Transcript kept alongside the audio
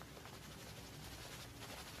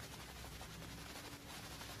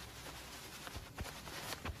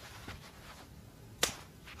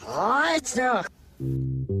Scheiße!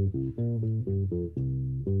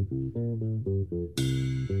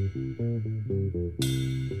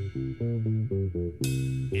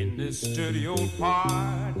 In this dirty old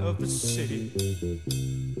part of the city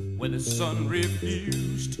where the sun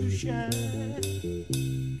refused to shine,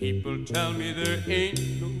 people tell me there ain't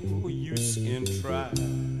no use in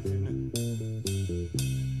trying.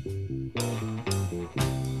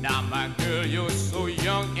 Now, my girl, you're so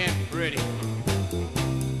young and pretty,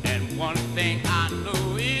 and one thing I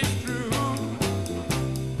know is true: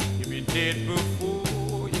 if you're dead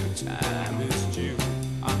before your time is due,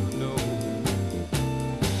 I know.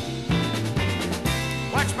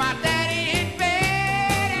 Watch my daddy in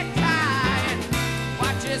bed and crying.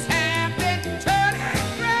 Watch his hand been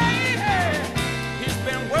turning gray. He's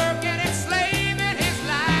been working and slaving his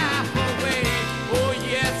life away. Oh,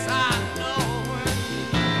 yes, I know.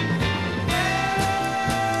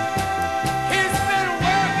 He's been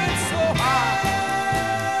working so hard.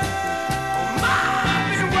 Oh, Mom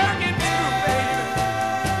been working too, baby.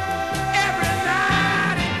 Every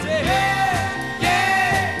night and day.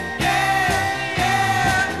 Yeah, yeah,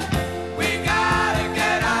 yeah. We gotta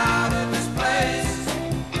get out of this place.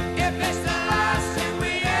 If it's the last thing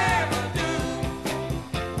we ever do,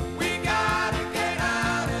 we gotta get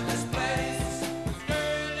out of this place. 'Cause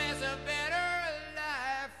girl, there's a better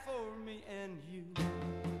life for me and you.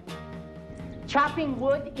 Chopping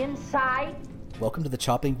wood inside. Welcome to the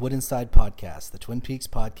Chopping Wood Inside podcast, the Twin Peaks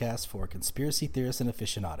podcast for conspiracy theorists and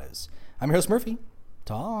aficionados. I'm your host, Murphy.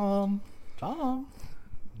 Tom.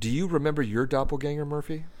 Do you remember your doppelganger,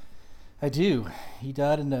 Murphy? I do. He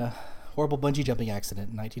died in a horrible bungee jumping accident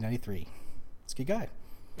in 1993. He's a good guy.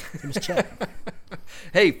 His name is Chet.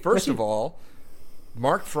 Hey, first of all,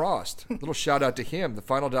 Mark Frost, a little shout out to him. The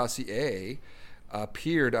Final Dossier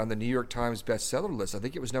appeared on the New York Times bestseller list. I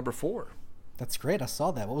think it was number 4. That's great. I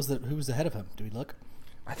saw that. Who was ahead of him? Do we look?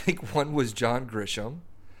 I think one was John Grisham,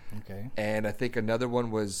 Okay. and I think another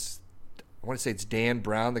one was, I want to say it's Dan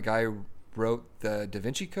Brown, the guy who wrote the Da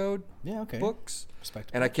Vinci Code Yeah, okay. books.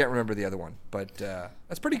 Respectable. And I can't remember the other one, but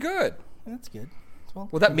that's pretty good. That's good. Well,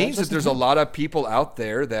 that means that congratulations there's to a him. lot of people out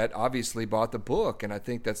there that obviously bought the book, and I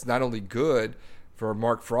think that's not only good for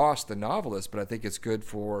Mark Frost, the novelist, but I think it's good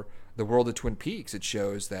for the world of Twin Peaks. It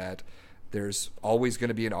shows that there's always going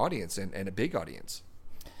to be an audience, and a big audience.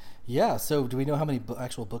 Yeah, so do we know how many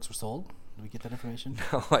actual books were sold? Do we get that information?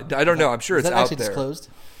 No, I don't know. I'm sure Is it's that out actually there. disclosed?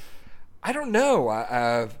 I don't know.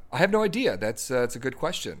 I have no idea. That's a good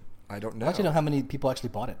question. I don't know. I'd like to know how many people actually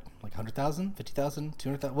bought it. Like 100,000, 50,000,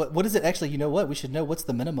 200,000? What is it actually? You know what? We should know what's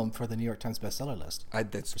the minimum for the New York Times bestseller list.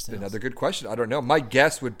 That's sales. another good question. I don't know. My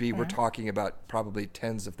guess would be we're talking about probably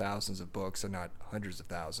tens of thousands of books and not hundreds of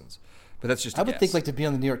thousands. But that's just a I would guess. think like to be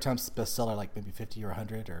on the New York Times bestseller, like maybe 50 or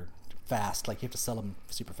 100 or fast. Like you have to sell them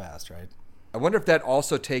super fast, right? I wonder if that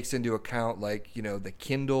also takes into account, like, you know, the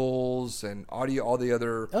Kindles and audio, all the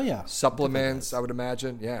other supplements, I would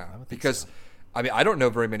imagine. Yeah. I would think Because, so. I mean, I don't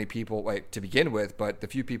know very many people to begin with, but the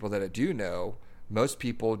few people that I do know, most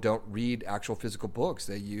people don't read actual physical books.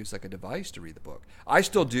 They use like a device to read the book. I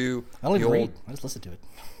still do. I don't the even old- read. I just listen to it.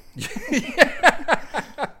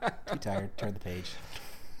 Too tired. Turn the page.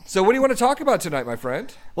 So what do you want to talk about tonight, my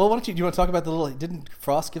friend? Well, do you want to talk about the little? Didn't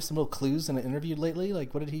Frost give some little clues in an interview lately?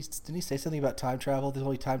 Like, didn't he say something about time travel? The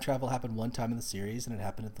only time travel happened one time in the series, and it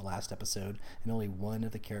happened at the last episode, and only one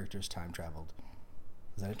of the characters time traveled.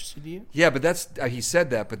 Is that interesting to you? Yeah, but that's he said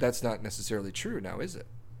that, but that's not necessarily true now, is it?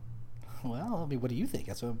 Well, I mean, what do you think?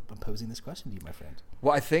 That's why I'm posing this question to you, my friend.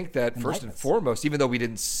 Well, I think that first Enlighten and us. foremost, even though we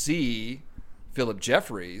didn't see Philip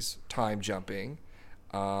Jeffries time jumping,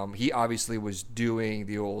 he obviously was doing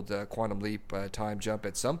the old quantum leap time jump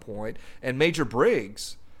at some point, and Major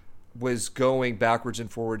Briggs was going backwards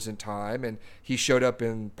and forwards in time, and he showed up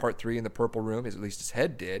in part 3 in the Purple Room, at least his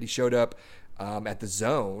head did. He showed up at the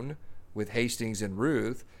Zone with Hastings and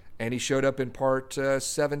Ruth, and he showed up in part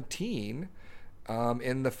 17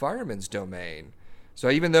 in the Fireman's Domain. So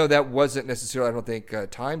even though that wasn't necessarily, I don't think,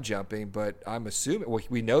 time jumping, but I'm assuming, well,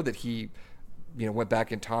 we know that he, went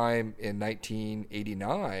back in time in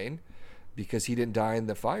 1989 because he didn't die in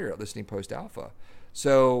the fire at Listening Post Alpha.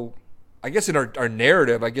 So I guess in our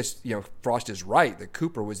narrative, I guess, Frost is right that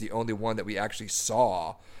Cooper was the only one that we actually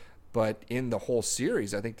saw. But in the whole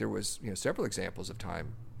series, I think there was, several examples of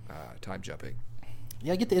time jumping.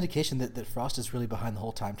 Yeah, I get the indication that Frost is really behind the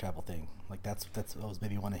whole time travel thing. Like that was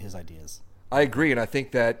maybe one of his ideas. I agree, and I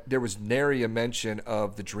think that there was nary a mention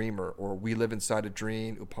of the Dreamer or We Live Inside a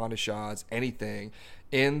Dream, Upanishads, anything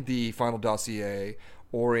in the Final Dossier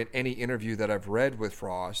or in any interview that I've read with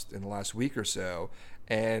Frost in the last week or so.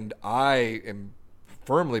 And I am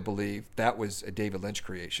firmly believe that was a David Lynch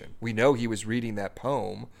creation. We know he was reading that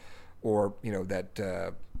poem, or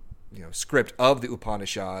that script of the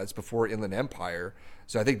Upanishads before Inland Empire.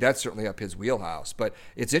 So I think that's certainly up his wheelhouse. But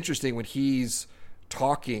it's interesting when he's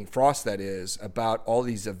talking, Frost that is, about all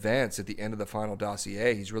these events at the end of the Final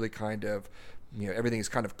Dossier. He's really kind of, everything is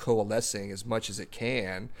kind of coalescing as much as it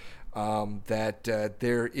can. That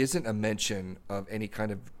there isn't a mention of any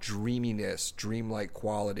kind of dreaminess, dreamlike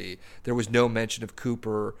quality. There was no mention of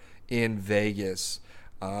Cooper in Vegas.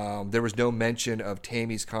 There was no mention of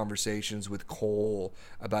Tammy's conversations with Cole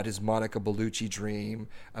about his Monica Bellucci dream,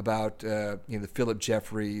 about the Philip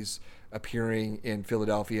Jeffries appearing in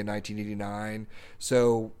Philadelphia in 1989.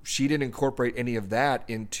 So she didn't incorporate any of that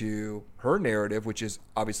into her narrative, which is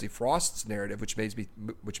obviously Frost's narrative, which makes me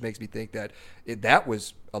think that that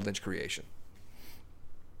was a Lynch creation.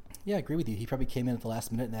 Yeah, I agree with you. He probably came in at the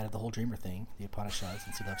last minute and added the whole dreamer thing, the Upanishads,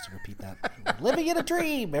 since he loves to repeat that. Living in a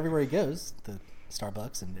dream everywhere he goes. The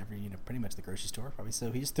Starbucks and pretty much the grocery store, probably.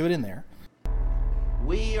 So he just threw it in there.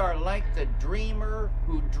 We are like the dreamer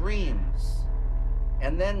who dreams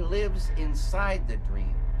and then lives inside the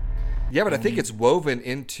dream. Yeah, but I think it's woven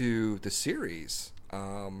into the series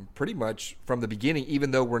pretty much from the beginning,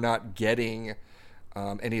 even though we're not getting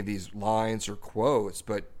any of these lines or quotes.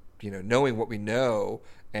 But, knowing what we know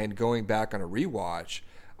and going back on a rewatch,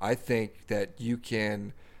 I think that you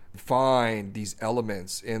can find these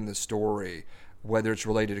elements in the story, whether it's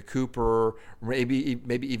related to Cooper, maybe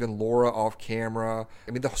even Laura off camera.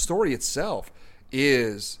 I mean, the story itself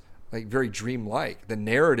is like very dreamlike. The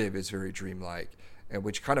narrative is very dreamlike, and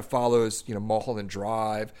which kind of follows, Mulholland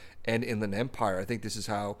Drive and Inland Empire. I think this is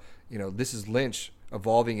how, this is Lynch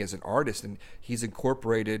evolving as an artist, and he's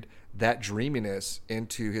incorporated that dreaminess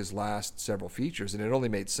into his last several features, and it only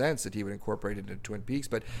made sense that he would incorporate it into Twin Peaks.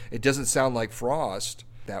 But it doesn't sound like Frost.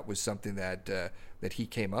 That was something that he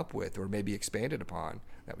came up with or maybe expanded upon.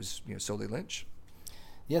 That was solely Lynch.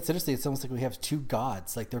 Yeah, it's interesting. It's almost like we have two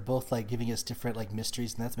gods. Like they're both like giving us different like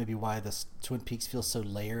mysteries, and that's maybe why this Twin Peaks feels so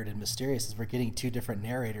layered and mysterious. Is we're getting two different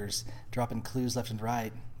narrators dropping clues left and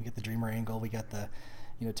right. We get the dreamer angle, we got the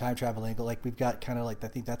time travel angle. Like we've got kind of like, I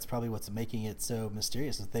think that's probably what's making it so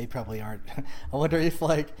mysterious. Is they probably aren't. I wonder if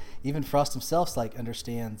like even Frost himself like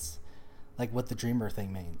understands like what the dreamer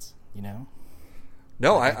thing means.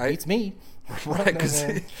 No, like, I it's me. Right,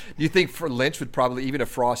 because you think for Lynch would probably, even if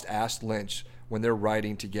Frost asked Lynch when they're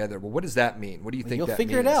writing together, well, what does that mean? What do you think you'll that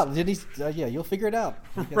figure means? it out. Did he? Yeah, you'll figure it out.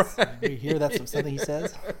 Right. You hear that's something he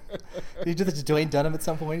says. Did he do that to Dwayne Dunham at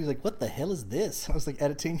some point? He's like, "What the hell is this?" I was like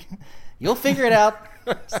editing. You'll figure it out.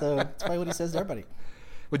 So that's probably what he says to everybody.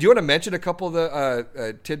 Well, do you want to mention a couple of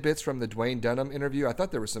the tidbits from the Dwayne Dunham interview? I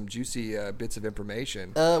thought there were some juicy bits of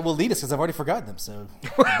information. Well, lead us, because I've already forgotten them. So.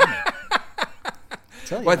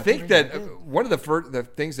 Well, I think that one of the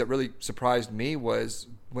things that really surprised me was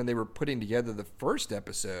when they were putting together the first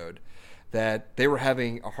episode, that they were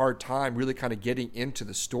having a hard time really kind of getting into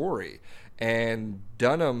the story. And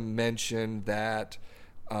Dunham mentioned that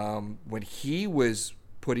when he was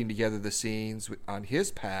putting together the scenes on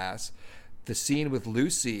his pass, the scene with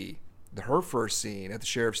Lucy, her first scene at the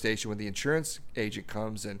sheriff's station when the insurance agent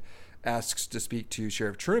comes and asks to speak to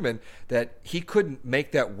Sheriff Truman, that he couldn't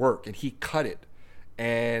make that work and he cut it.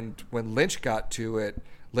 And when Lynch got to it,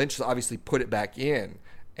 Lynch obviously put it back in.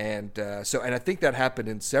 And I think that happened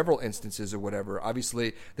in several instances or whatever.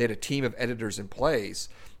 Obviously, they had a team of editors in place,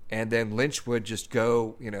 and then Lynch would just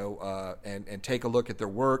go, and take a look at their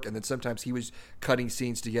work. And then sometimes he was cutting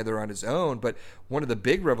scenes together on his own. But one of the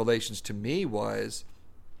big revelations to me was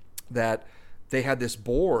that they had this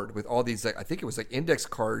board with all these, I think it was like index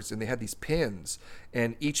cards, and they had these pins,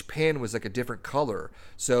 and each pin was like a different color.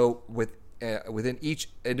 So within each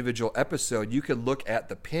individual episode, you could look at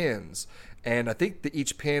the pins, and I think that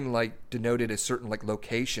each pin like denoted a certain like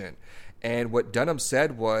location. And what Dunham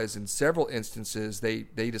said was, in several instances, they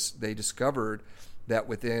discovered that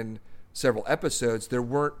within several episodes there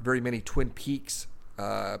weren't very many Twin Peaks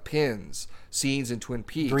pins, scenes in Twin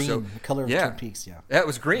Peaks. Green, so, the color of Twin Peaks, yeah. That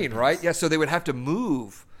was green, right? Yeah, so they would have to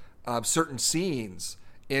move certain scenes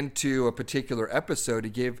into a particular episode to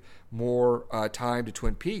give more time to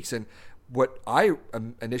Twin Peaks. And what I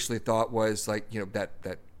initially thought was like,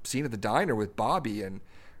 that scene at the diner with Bobby, and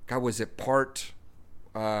God, was it part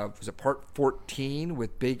 14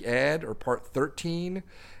 with Big Ed, or part 13?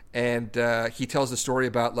 And he tells the story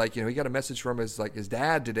about he got a message from his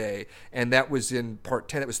dad today, and that was in part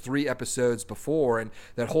 10. That was 3 episodes before, and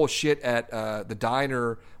that whole shit at the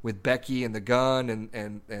diner with Becky and the gun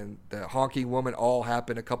and the honking woman all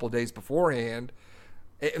happened a couple days beforehand.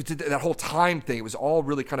 that whole time thing, it was all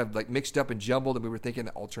really kind of like mixed up and jumbled, and we were thinking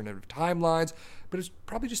alternative timelines, but it's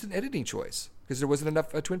probably just an editing choice because there wasn't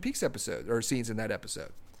enough Twin Peaks episode or scenes in that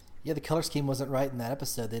episode. Yeah, the color scheme wasn't right in that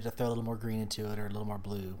episode. They had to throw a little more green into it or a little more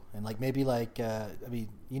blue. And like maybe like, I mean,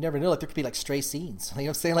 you never know. Like there could be like stray scenes. You know what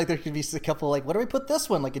I'm saying? Like there could be a couple like, what do we put this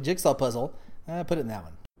one? Like a jigsaw puzzle. Put it in that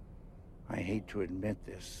one. I hate to admit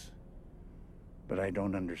this, but I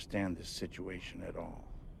don't understand this situation at all.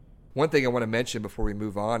 One thing I want to mention before we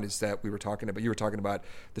move on is that you were talking about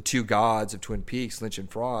the two gods of Twin Peaks, Lynch and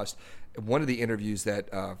Frost. One of the interviews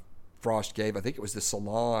that Frost gave, I think it was the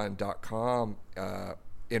Salon.com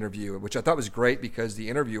interview, which I thought was great because the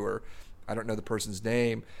interviewer, I don't know the person's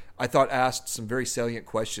name, I thought asked some very salient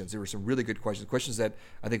questions. There were some really good questions that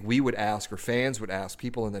I think we would ask or fans would ask,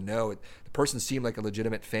 people in the know. The person seemed like a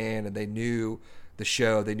legitimate fan and they knew the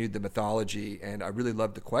show, they knew the mythology, and I really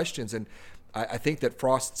loved the questions. And I think that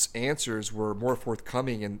Frost's answers were more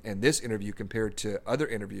forthcoming in this interview compared to other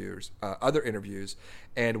interviews.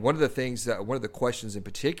 And one of the questions in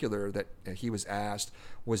particular that he was asked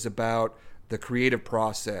was about the creative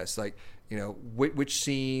process, like, you know, which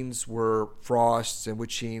scenes were Frost's and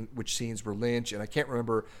which scenes were Lynch. And I can't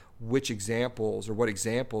remember which examples or what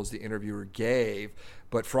examples the interviewer gave,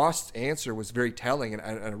 but Frost's answer was very telling, and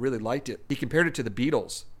I really liked it. He compared it to the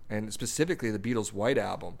Beatles, and specifically the Beatles' White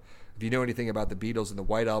Album. If you know anything about the Beatles and the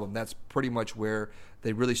White Album, that's pretty much where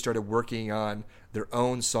they really started working on their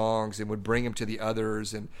own songs and would bring them to the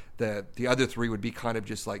others, and the other three would be kind of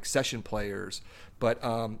just like session players. But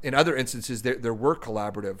in other instances, there were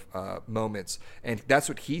collaborative moments, and that's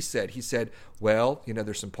what he said. He said, well, you know,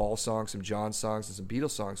 there's some Paul songs, some John songs, and some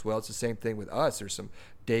Beatles songs. Well, it's the same thing with us. There's some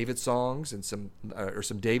David songs and some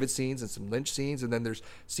David scenes and some Lynch scenes, and then there's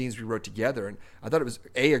scenes we wrote together. And I thought it was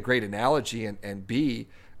a great analogy, and B,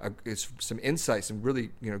 it's some insight, some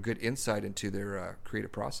really good insight into their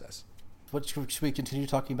creative process. What should we continue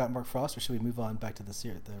talking about Mark Frost, or should we move on back to the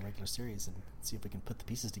regular series and see if we can put the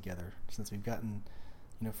pieces together? Since we've gotten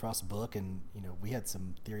Frost's book, and we had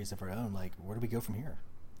some theories of our own. Like, where do we go from here?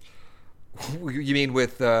 You mean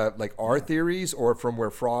with like our theories, or from where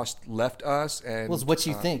Frost left us? And well, it's what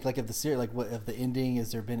you think, like of the series, like what of the ending.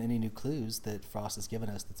 Has there been any new clues that Frost has given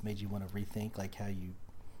us that's made you want to rethink, like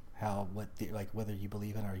whether you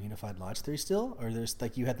believe in our unified lodge theory still, or there's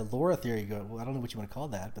like you had the Laura theory go. Well, I don't know what you want to call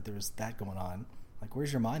that, but there was that going on. Like,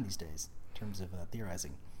 where's your mind these days in terms of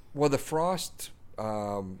theorizing? Well, the Frost,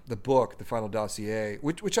 the book, the Final Dossier,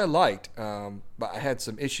 which I liked, but I had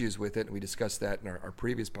some issues with it, and we discussed that in our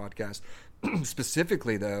previous podcast.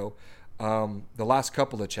 Specifically, though, the last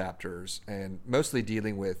couple of chapters, and mostly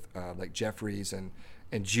dealing with like Jeffries and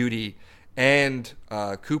Judy and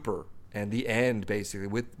Cooper. And the end, basically,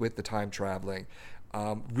 with the time traveling,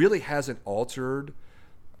 really hasn't altered,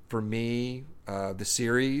 for me, the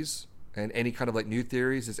series and any kind of like new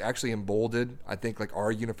theories. It's actually emboldened, I think, like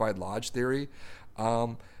our unified lodge theory.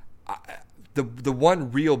 The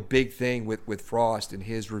one real big thing with Frost and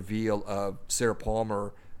his reveal of Sarah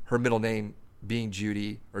Palmer, her middle name being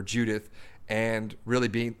Judy or Judith, and really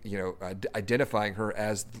being identifying her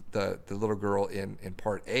as the little girl in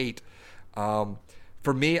part 8.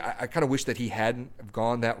 For me, I kind of wish that he hadn't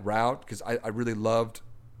gone that route, because I really loved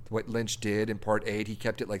what Lynch did in part 8. He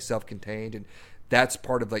kept it like self-contained, and that's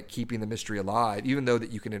part of like keeping the mystery alive, even though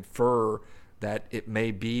that you can infer that it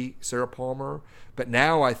may be Sarah Palmer. But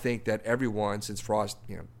now I think that everyone, since Frost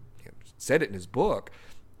said it in his book,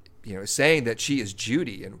 is saying that she is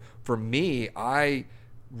Judy. And for me, I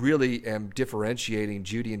really am differentiating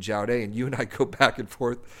Judy and Jaude, and you and I go back and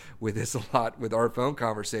forth with this a lot with our phone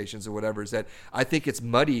conversations or whatever, is that I think it's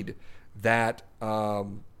muddied that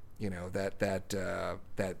that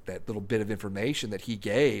little bit of information that he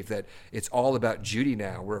gave, that it's all about Judy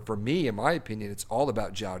now, where for me, in my opinion, it's all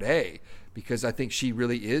about Jaude, because I think she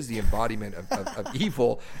really is the embodiment of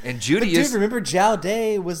evil, and Judy is. Remember,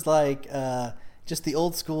 Jaude was like just the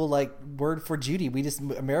old school like word for Judy. We just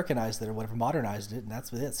Americanized it or whatever, modernized it, and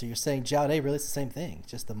that's what it is. So you're saying Jaude really is the same thing,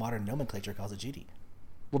 just the modern nomenclature calls it Judy.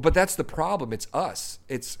 Well, but that's the problem. It's us.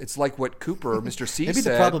 It's like what Cooper, Mr. C Maybe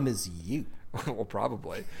said. The problem is you. Well,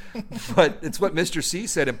 probably. But it's what Mr. C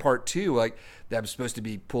said in part 2, like that I'm supposed to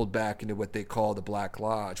be pulled back into what they call the Black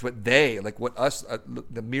Lodge. What they, like what us,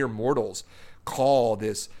 the mere mortals, call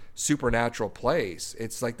this supernatural place.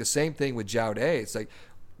 It's like the same thing with Jaude. It's like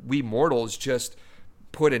we mortals just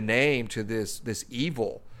put a name to this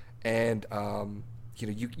evil, and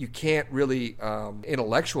you can't really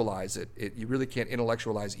intellectualize it. You really can't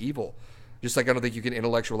intellectualize evil. Just like I don't think you can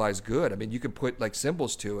intellectualize good. I mean, you can put like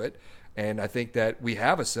symbols to it, and I think that we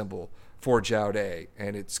have a symbol for Jaude,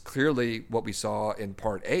 and it's clearly what we saw in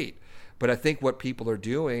part 8. But I think what people are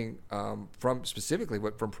doing, from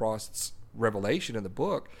Frost's revelation in the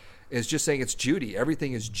book, is just saying it's Judy.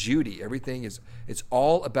 Everything is Judy. It's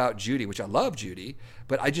all about Judy, which I love Judy,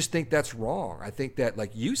 but I just think that's wrong. I think that,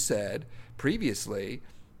 like you said previously,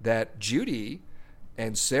 that Judy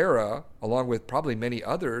and Sarah, along with probably many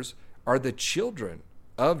others, are the children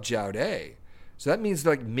of Jaude. So that means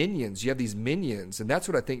like minions. You have these minions, and that's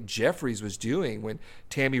what I think Jeffries was doing when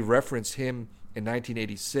Tammy referenced him in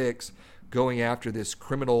 1986, going after this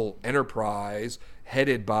criminal enterprise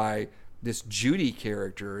headed by this Judy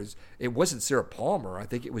character. It wasn't Sarah Palmer. I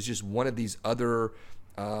think it was just one of these other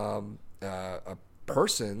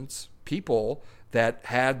people that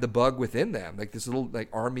had the bug within them, like this little like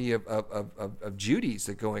army of Judys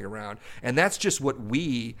that going around. And that's just what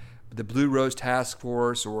we, the Blue Rose Task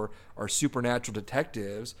Force or our supernatural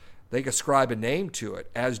detectives, they ascribe a name to it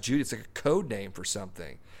as Judy. It's like a code name for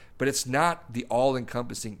something, but it's not the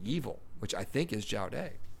all-encompassing evil, which I think is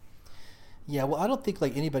Jaude. Yeah, well, I don't think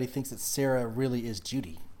like anybody thinks that Sarah really is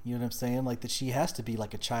Judy. You know what I'm saying? Like that she has to be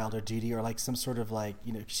like a child of Judy, or like some sort of like,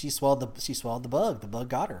 you know, she swallowed the bug. The bug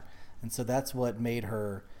got her, and so that's what made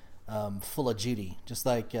her full of Judy, just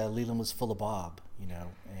like Leland was full of Bob. You know,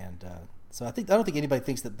 and so I don't think anybody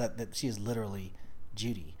thinks that she is literally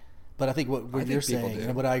Judy. But I think what you're saying,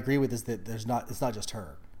 and what I agree with, is that it's not just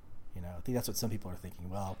her. You know, I think that's what some people are thinking.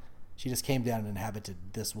 Well, she just came down and inhabited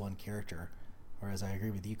this one character. Whereas I agree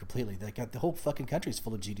with you completely. They got the whole fucking country's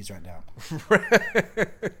full of Judys right now.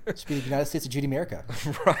 It should be the United States of Judy America.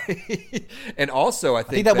 Right. And also, I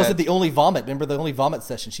think that wasn't the only vomit. Remember the only vomit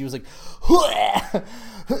session? She was like,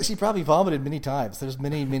 she probably vomited many times. There's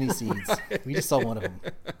many, many scenes. Right. We just saw one of them.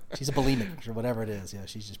 She's a bulimic or whatever it is. Yeah,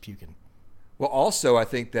 she's just puking. Well, also, I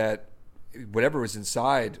think that whatever was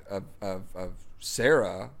inside of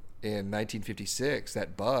Sarah in 1956,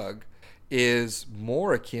 that bug, is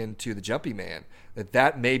more akin to the Jumpy Man.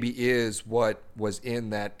 That maybe is what was in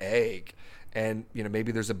that egg. And, you know,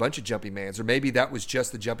 maybe there's a bunch of Jumpy Mans, or maybe that was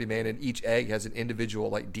just the Jumpy Man, and each egg has an individual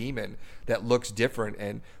like demon that looks different,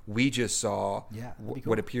 and we just saw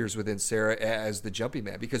what appears within Sarah as the Jumpy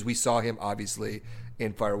Man, because we saw him obviously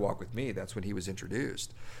in Fire Walk with Me. That's when he was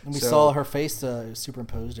introduced. And we saw her face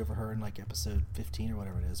superimposed over her in like episode 15 or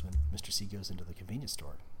whatever it is, when Mr. C goes into the convenience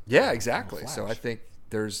store. Yeah, exactly. So I think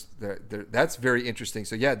that's very interesting.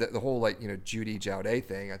 So yeah, the whole like, you know, Judy Jaude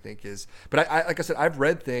thing, I think is, but I like I said, I've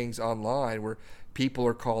read things online where people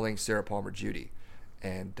are calling Sarah Palmer Judy,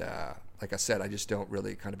 and like I said, I just don't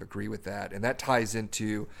really kind of agree with that, and that ties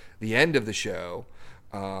into the end of the show,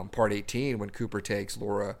 part 18, when Cooper takes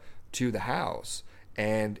Laura to the house,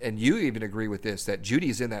 and you even agree with this, that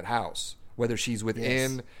Judy's in that house, whether she's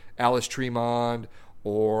within Alice Tremond,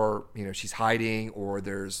 or, you know, she's hiding, or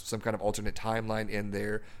there's some kind of alternate timeline in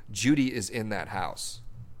there. Judy is in that house.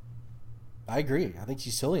 I agree. I think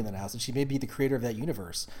she's totally in that house, and she may be the creator of that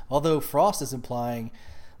universe. Although Frost is implying,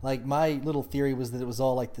 like, my little theory was that it was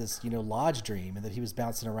all like this, you know, lodge dream, and that he was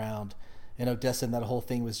bouncing around in Odessa, and that whole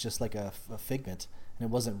thing was just like a figment, and it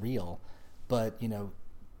wasn't real. But, you know,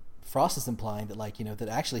 Frost is implying that, like, you know, that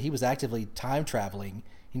actually he was actively time traveling,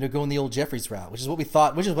 you know, going the old Jeffries route, which is what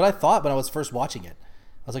I thought when I was first watching it.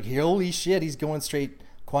 I was like, holy shit, he's going straight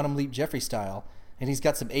Quantum Leap Jeffrey style, and he's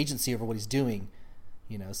got some agency over what he's doing,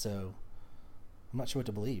 you know, so I'm not sure what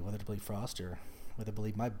to believe, whether to believe Frost or whether to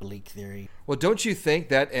believe my bleak theory. Well, don't you think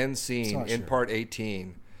that end scene in part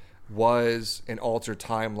 18 was an altered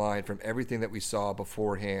timeline from everything that we saw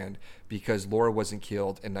beforehand, because Laura wasn't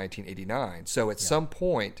killed in 1989. So at some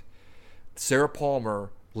point, Sarah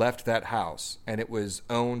Palmer left that house, and it was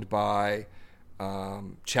owned by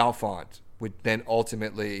Chalfont, with then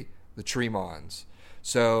ultimately the Tremonds.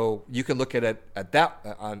 So you can look at it at that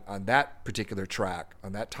on that particular track,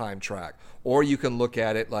 on that time track, or you can look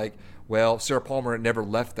at it like, well, Sarah Palmer never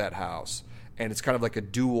left that house, and it's kind of like a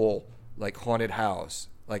dual, like, haunted house.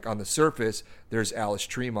 Like, on the surface, there's Alice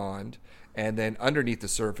Tremond, and then underneath the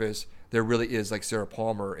surface, there really is like Sarah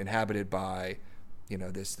Palmer inhabited by, you know,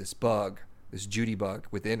 this bug, this Judy bug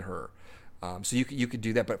within her. So you could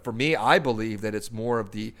do that, but for me, I believe that it's more of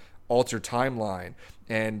the altered timeline,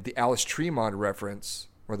 and the Alice Tremond reference,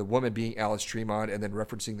 or the woman being Alice Tremond and then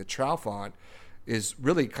referencing the Chalfont, is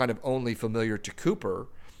really kind of only familiar to Cooper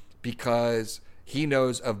because he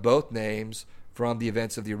knows of both names from the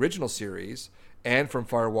events of the original series and from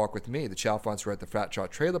Fire Walk with Me. The Chalfonts were at the Fat Shot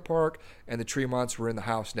Trailer Park, and the Tremonts were in the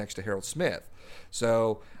house next to Harold Smith.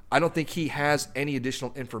 So I don't think he has any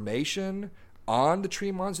additional information on the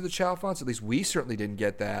Tremonts or the Chalfonts. At least we certainly didn't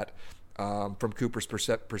get that from Cooper's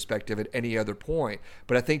perspective at any other point.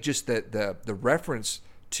 But I think just that the reference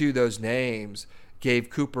to those names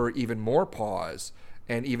gave Cooper even more pause.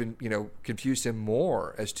 and even, confused him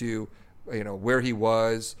more as to, where he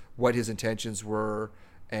was, what his intentions were,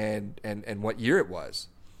 and what year it was.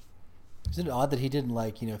 Isn't it odd that he didn't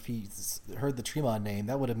if he heard the Tremont name,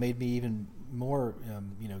 that would have made me even more,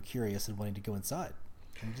 curious and wanting to go inside.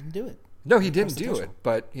 And he didn't do it. No, he didn't do it.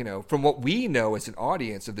 But, from what we know as an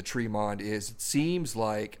audience of the Tremont is, it seems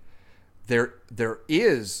like there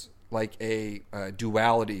is like a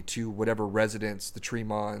duality to whatever residence the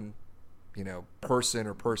Tremont, person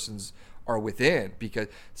or persons are within. Because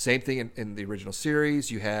same thing in the original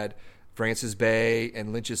series, you had Francis Bay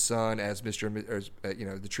and Lynch's son as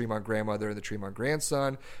the Tremont grandmother and the Tremont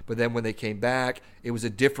grandson. But then when they came back, it was a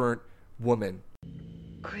different woman.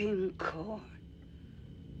 Cream corn.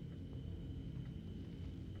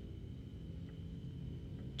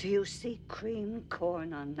 Do you see cream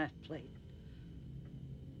corn on that plate?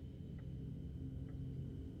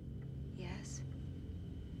 Yes.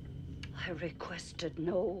 I requested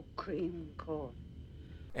no cream corn.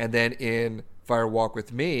 And then in Fire Walk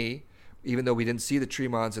with Me, even though we didn't see the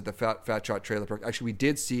Tremonts at the Fat Shot Trailer Park, actually we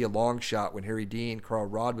did see a long shot when Harry Dean, Carl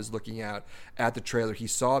Rod, was looking out at the trailer. He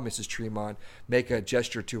saw Mrs. Tremont make a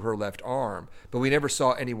gesture to her left arm, but we never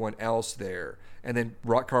saw anyone else there. And then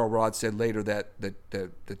Carl Rod said later that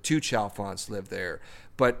the two Chalfonts lived there.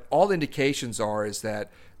 But all indications is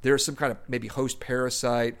that there's some kind of maybe host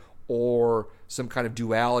parasite or some kind of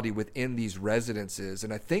duality within these residences.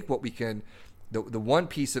 And I think what we can, the one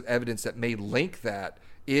piece of evidence that may link that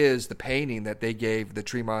is the painting that they gave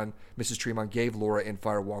Mrs. Tremont gave Laura in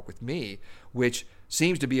Fire Walk with Me, which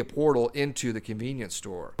seems to be a portal into the convenience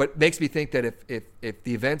store. But makes me think that if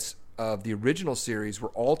the events of the original series were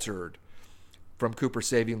altered from Cooper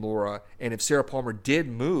saving Laura, and if Sarah Palmer did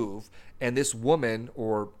move, and this woman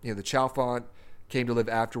or the Chalfont came to live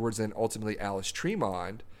afterwards, and ultimately Alice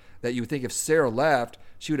Tremont, that you would think if Sarah left,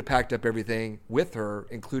 she would have packed up everything with her,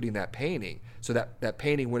 including that painting. So that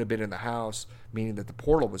painting would have been in the house, meaning that the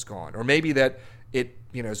portal was gone. Or maybe that it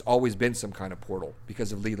has always been some kind of portal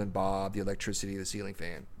because of Leland Bob, the electricity, the ceiling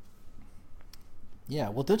fan. Yeah,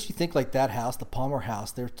 well, don't you think like that house, the Palmer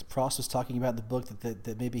house, Frost was talking about in the book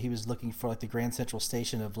that maybe he was looking for like the Grand Central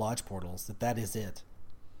Station of lodge portals, that is it.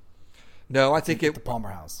 No, I think the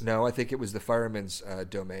Palmer house. No, I think it was the fireman's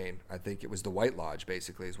domain. I think it was the White Lodge,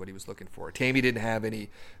 basically, is what he was looking for. Tammy didn't have any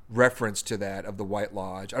reference to that of the White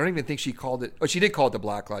Lodge. I don't even think she called it. Oh, she did call it the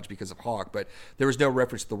Black Lodge because of Hawk, but there was no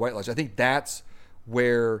reference to the White Lodge. I think that's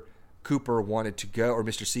where Cooper wanted to go, or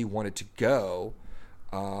Mr. C wanted to go.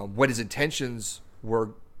 What his intentions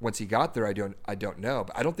were once he got there, I don't know,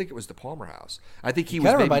 but I don't think it was the Palmer house. I think he was.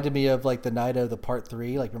 Kind of reminded me of like the night of the Part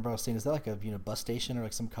 3. Like, remember I was saying, is that like a bus station or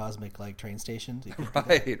like some cosmic like train station?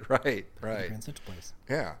 Right. Grand Central place.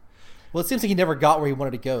 Yeah. Well, it seems like he never got where he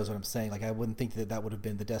wanted to go. Is what I'm saying. Like, I wouldn't think that would have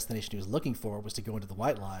been the destination he was looking for, was to go into the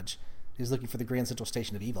White Lodge. He was looking for the Grand Central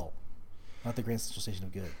Station of evil, not the Grand Central Station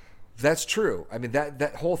of good. That's true. I mean,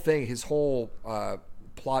 that whole thing, his whole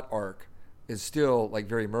plot arc, is still like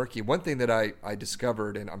very murky. One thing that I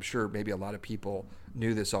discovered, and I'm sure maybe a lot of people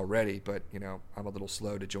knew this already, but I'm a little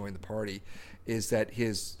slow to join the party, is that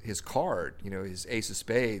his card, his Ace of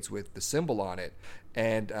Spades with the symbol on it,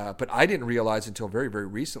 and but I didn't realize until very, very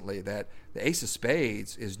recently that the Ace of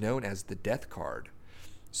Spades is known as the death card.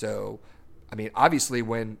 So, I mean, obviously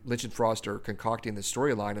when Lynch and Frost are concocting the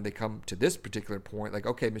storyline and they come to this particular point, like,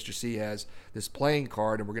 okay, Mr. C has this playing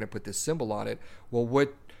card and we're going to put this symbol on it. Well,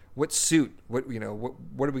 what suit? What are we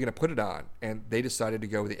going to put it on? And they decided to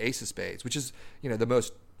go with the Ace of Spades, which is the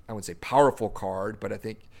most, I wouldn't say powerful card, but I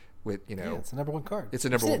think with yeah, it's the number one card. It's a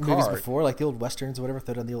number one card. Movies card before, like the old westerns or whatever,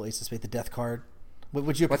 throw on the old Ace of Spades, the death card.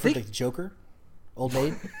 Would you prefer the Joker, Old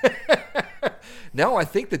Maid? No, I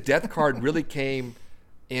think the death card really came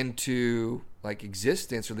into like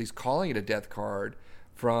existence, or at least calling it a death card,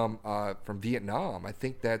 from Vietnam. I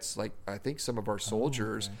think that's like, I think some of our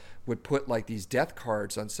soldiers would put like these death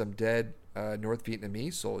cards on some dead North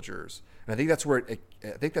Vietnamese soldiers, and I think that's where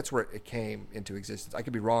it came into existence. I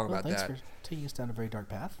could be wrong about that. Thanks for taking us down a very dark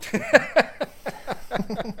path.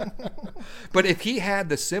 But if he had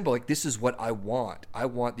the symbol, like, this is what I want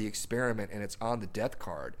the experiment, and it's on the death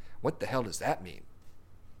card, what the hell does that mean?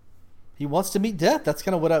 He wants to meet death. That's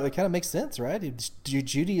kind of what it kind of makes sense, right?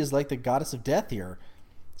 Judy is like the goddess of death here.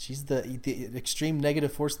 She's the extreme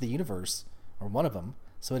negative force of the universe, or one of them.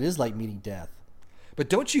 So it is like meeting death. But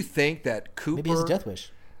don't you think that Cooper... Maybe it's a death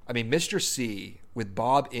wish. I mean, Mr. C, with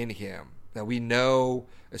Bob in him, now we know,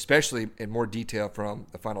 especially in more detail from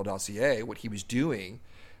the Final Dossier, what he was doing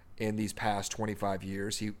in these past 25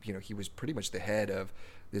 years. He was pretty much the head of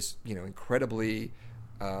this, incredibly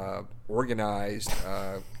organized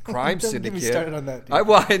crime Don't syndicate. get me started on that, dude.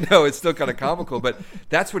 I know it's still kind of comical, but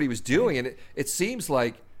that's what he was doing, and it seems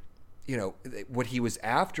like, what he was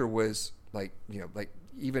after was like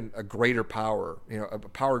even a greater power, a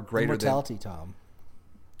power greater Immortality, than Tom.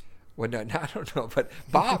 Well, no, I don't know, but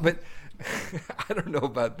Bob, but I don't know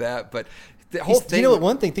about that, but the whole thing. You know what?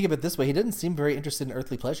 One thing, think of it this way: he doesn't seem very interested in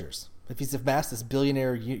earthly pleasures. If he's amassed this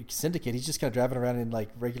billionaire syndicate, he's just kind of driving around in like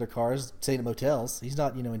regular cars, staying at motels. He's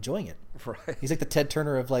not, enjoying it. Right. He's like the Ted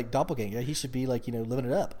Turner of like doppelganger. He should be like, living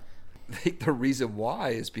it up. I think the reason why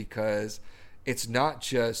is because it's not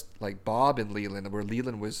just like Bob and Leland, where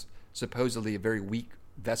Leland was supposedly a very weak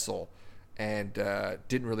vessel and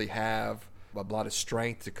didn't really have a lot of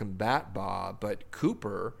strength to combat Bob, but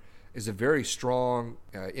Cooper is a very strong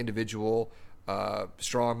individual,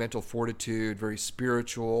 strong mental fortitude, very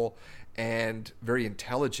spiritual, and very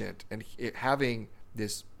intelligent. And having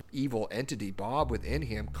this evil entity, Bob, within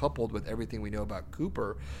him, coupled with everything we know about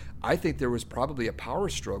Cooper, I think there was probably a power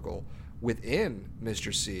struggle within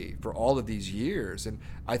Mr. C for all of these years. And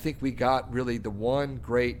I think we got really the one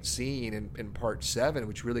great scene in part 7,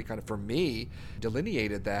 which really kind of, for me,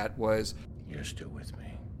 delineated that was... You're still with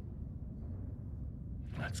me.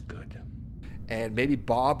 That's good. And maybe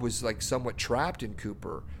Bob was like somewhat trapped in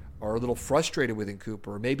Cooper, or a little frustrated within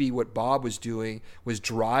Cooper. Maybe what Bob was doing was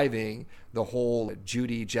driving the whole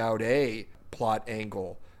Judy Children plot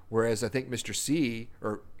angle, whereas I think Mr. C,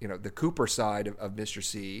 or the Cooper side of Mr.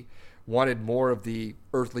 C, wanted more of the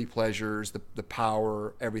earthly pleasures, the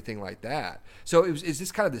power, everything like that. So it's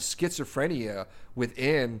this kind of this schizophrenia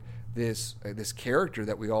within this character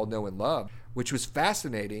that we all know and love, which was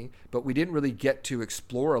fascinating, but we didn't really get to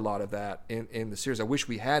explore a lot of that in the series. I wish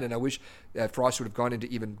we had, and I wish Frost would have gone into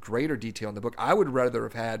even greater detail in the book. I would rather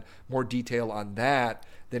have had more detail on that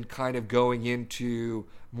than kind of going into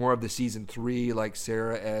more of the season 3, like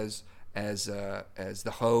Sarah as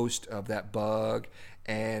the host of that bug,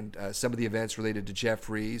 and some of the events related to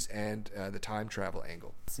Jeffries and the time travel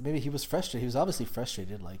angle. So maybe he was frustrated. He was obviously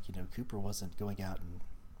frustrated, like, Cooper wasn't going out and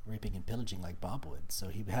raping and pillaging like Bob would. So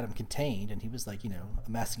he had him contained, and he was like,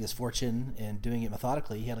 amassing his fortune and doing it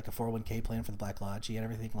methodically. He had like a 401k plan for the Black Lodge. He had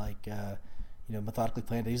everything like, methodically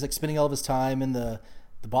planned. He was like spending all of his time in the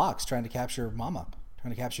box trying to capture Mama,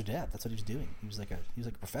 trying to capture Death. That's what he was doing. He was like a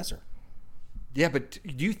professor. Yeah, but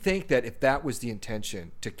do you think that if that was the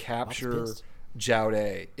intention, to capture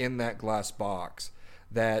Children in that glass box,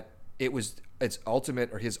 that his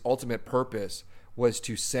ultimate purpose was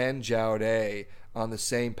to send Children on the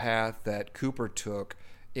same path that Cooper took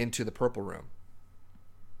into the Purple Room?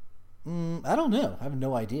 I don't know. I have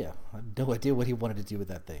no idea. I have no idea what he wanted to do with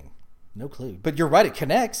that thing. No clue. But you're right. It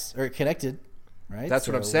connected. Right? That's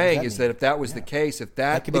what I'm saying, is that if that was the case,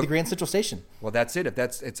 that could be the Grand Central Station. Well, that's it.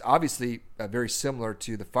 It's obviously very similar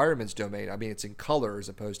to the fireman's domain. I mean, it's in color as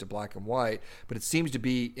opposed to black and white, but it seems to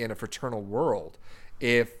be in a fraternal world.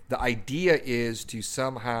 If the idea is to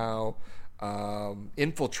somehow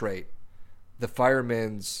infiltrate the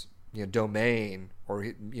fireman's domain, or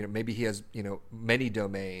maybe he has many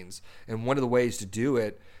domains, and one of the ways to do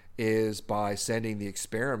it is by sending the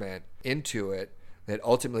experiment into it, that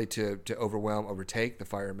ultimately to overtake the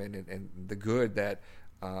firemen and the good that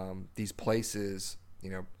these places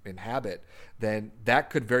inhabit, then that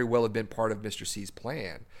could very well have been part of Mr. C's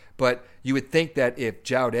plan. But you would think that if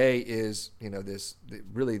Children is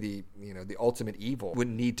the ultimate evil,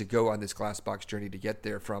 wouldn't need to go on this glass box journey to get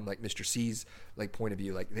there from like Mr. C's like point of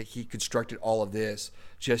view, like that he constructed all of this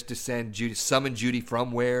just to summon Judy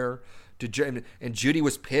from where. And Judy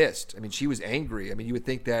was pissed. I mean, she was angry. I mean, you would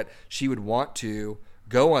think that she would want to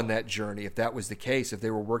go on that journey if that was the case, if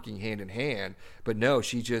they were working hand in hand. But no,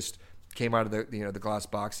 she just came out of the glass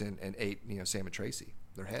box and ate Sam and Tracy,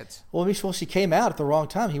 their heads. Well, she came out at the wrong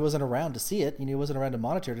time. He wasn't around to see it. He wasn't around to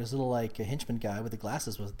monitor it. His little like a henchman guy with the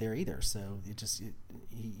glasses wasn't there either. So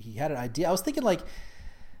he had an idea. I was thinking like,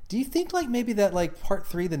 do you think like maybe that like part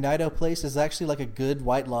 3, the Nido place, is actually like a good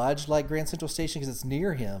White Lodge like Grand Central Station because it's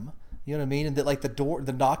near him? You know what I mean? And that like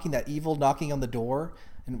that evil knocking on the door,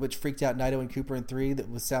 and which freaked out Nido and Cooper in 3, that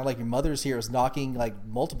would sound like your mother's here, was knocking like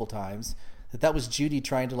multiple times. That was Judy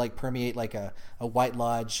trying to like permeate like a White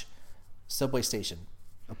Lodge subway station,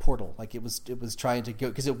 a portal. Like it was trying to go,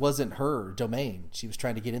 because it wasn't her domain. She was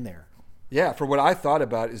trying to get in there. Yeah, for what I thought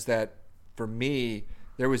about is that for me,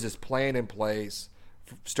 there was this plan in place,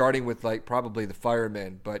 starting with like probably the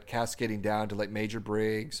firemen, but cascading down to like Major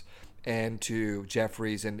Briggs and to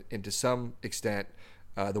Jeffries, and to some extent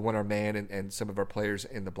the One-Armed Man and some of our players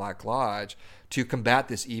in the Black Lodge, to combat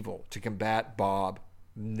this evil, to combat Bob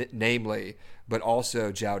namely, but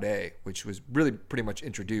also Jowday, which was really pretty much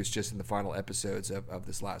introduced just in the final episodes of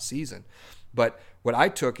this last season. But what I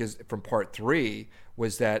took is from part 3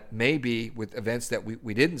 was that maybe with events that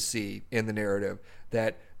we didn't see in the narrative,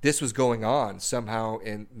 that this was going on somehow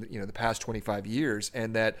in the past 25 years,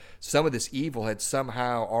 and that some of this evil had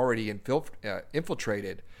somehow already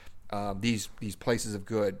infiltrated these places of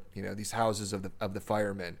good, these houses of the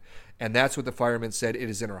firemen. And that's what the firemen said, "It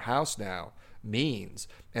is in our house now," means.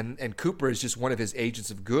 And Cooper is just one of his agents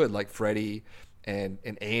of good, like Freddie and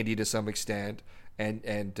Andy to some extent,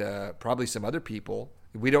 and probably some other people.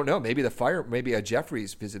 We don't know. Maybe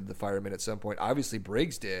Jeffries visited the firemen at some point. Obviously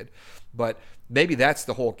Briggs did, but maybe that's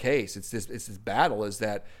the whole case. It's this battle, is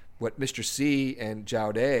that what Mr. C and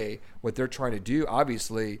Jowday, what they're trying to do,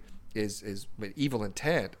 obviously is with evil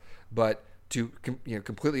intent, but to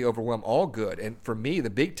completely overwhelm all good. And for me, the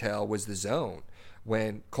big tell was the zone.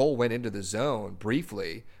 When Cole went into the zone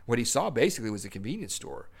briefly, what he saw basically was a convenience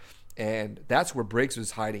store. And that's where Briggs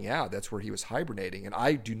was hiding out. That's where he was hibernating. And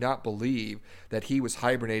I do not believe that he was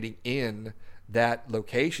hibernating in that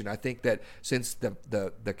location. I think that since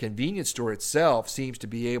the convenience store itself seems to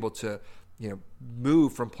be able to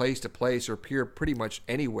move from place to place or appear pretty much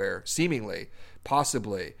anywhere, seemingly,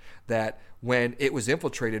 possibly, that when it was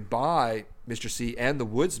infiltrated by Mr. C and the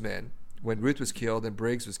woodsman, when Ruth was killed and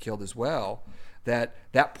Briggs was killed as well,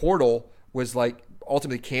 that portal was like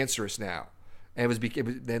ultimately cancerous now. And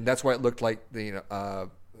and that's why it looked like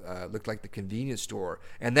looked like the convenience store,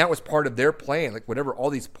 and that was part of their plan. Like whatever, all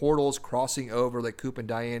these portals crossing over, like Coop and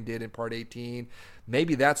Diane did in part 18.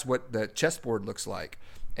 Maybe that's what the chessboard looks like,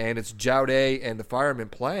 and it's Jowday and the firemen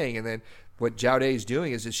playing. And then what Jowday is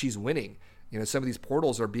doing is that she's winning. Some of these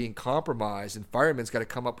portals are being compromised, and firemen's got to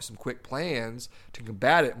come up with some quick plans to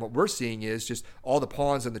combat it. And what we're seeing is just all the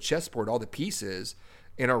pawns on the chessboard, all the pieces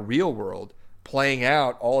in our real world, playing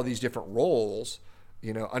out all of these different roles,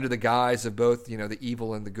 under the guise of both, the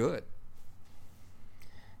evil and the good.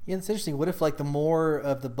 Yeah, it's interesting. What if, like, the more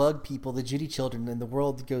of the bug people, the Judy Children, and the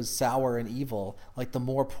world goes sour and evil, like the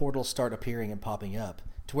more portals start appearing and popping up,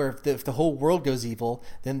 to where if the whole world goes evil,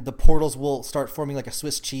 then the portals will start forming like a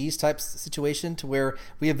Swiss cheese type situation, to where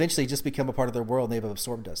we eventually just become a part of their world and they've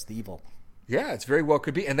absorbed us, the evil. Yeah, it's very well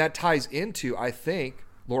could be. And that ties into, I think,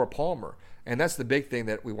 Laura Palmer. And that's the big thing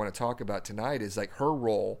that we want to talk about tonight, is like her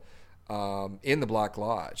role in the Black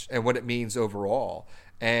Lodge and what it means overall.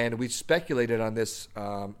 And we speculated on this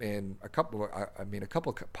in a couple of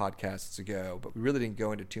podcasts ago, but we really didn't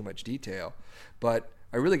go into too much detail. But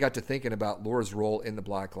I really got to thinking about Laura's role in the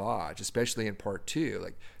Black Lodge, especially in part 2,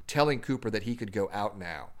 like telling Cooper that he could go out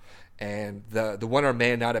now. And the one-armed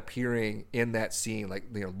man not appearing in that scene, like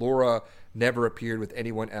Laura never appeared with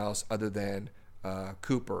anyone else other than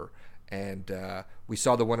Cooper. And we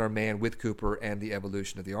saw the one-armed man with Cooper and the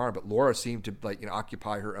evolution of the arm, but Laura seemed to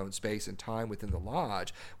occupy her own space and time within the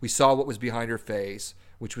lodge. We saw what was behind her face,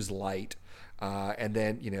 which was light, and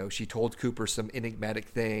then she told Cooper some enigmatic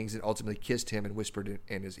things and ultimately kissed him and whispered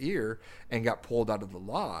in his ear and got pulled out of the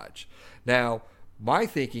lodge. Now, my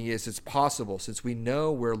thinking is it's possible, since we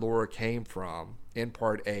know where Laura came from in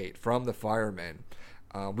part 8 from the firemen.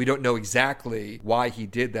 We don't know exactly why he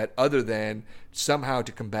did that, other than somehow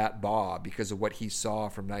to combat Bob because of what he saw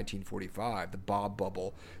from 1945, the Bob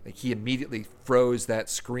bubble. Like, he immediately froze that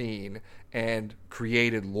screen and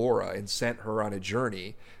created Laura and sent her on a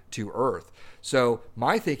journey to Earth. So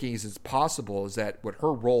my thinking is it's possible is that what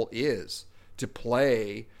her role is to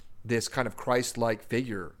play this kind of Christ-like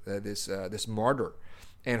figure, this martyr.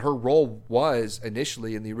 And her role was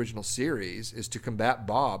initially in the original series is to combat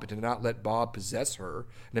Bob and to not let Bob possess her.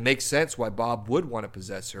 And it makes sense why Bob would want to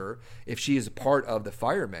possess her if she is a part of the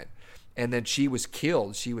firemen. And then she was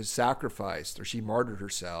killed, she was sacrificed, or she martyred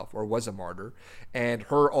herself, or was a martyr. And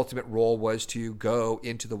her ultimate role was to go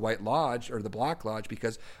into the White Lodge, or the Black Lodge,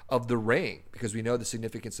 because of the ring. Because we know the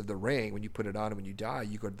significance of the ring. When you put it on and when you die,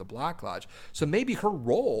 you go to the Black Lodge. So maybe her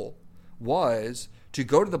role was to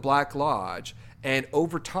go to the Black Lodge and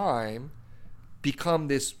over time become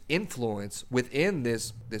this influence within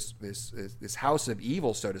this house of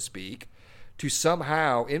evil, so to speak, to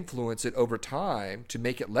somehow influence it over time to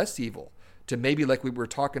make it less evil, to maybe, like we were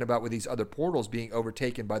talking about with these other portals being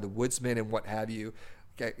overtaken by the woodsmen and what have you,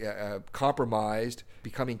 compromised,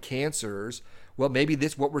 becoming cancers. Well, maybe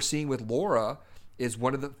this, what we're seeing with Laura, is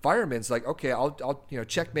one of the firemen's like, okay, I'll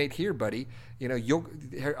checkmate here, buddy.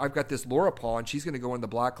 I've got this Laura pawn. She's going to go in the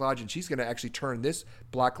Black Lodge, and she's going to actually turn this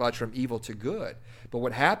Black Lodge from evil to good. But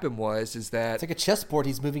what happened is that it's like a chessboard.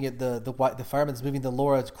 He's moving it. The fireman's moving the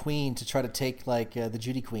Laura queen to try to take the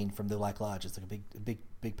Judy queen from the Black Lodge. It's like a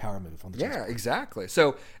big power move on the chessboard. Yeah, exactly.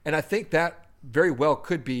 So, and I think that very well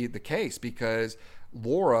could be the case, because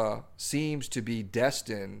Laura seems to be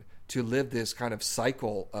destined to live this kind of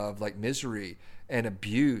cycle of like misery and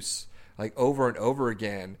abuse, like over and over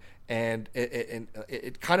again. And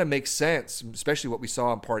it kind of makes sense, especially what we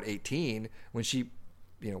saw in part 18 when she,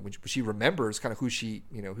 when she remembers kind of who she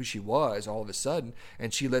was all of a sudden,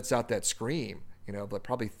 and she lets out that scream, but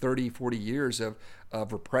probably 30, 40 years of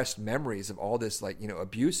repressed memories of all this, like,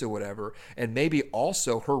 abuse or whatever. And maybe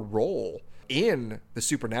also her role in the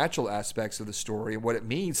supernatural aspects of the story and what it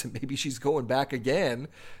means. And maybe she's going back again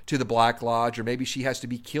to the Black Lodge, or maybe she has to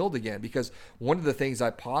be killed again. Because one of the things I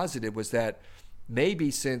posited was that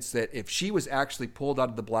maybe since that if she was actually pulled out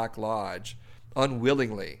of the Black Lodge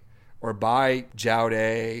unwillingly, or by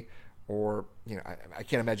Jaude, or, I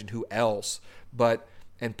can't imagine who else,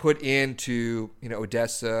 and put into,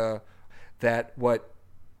 Odessa, that what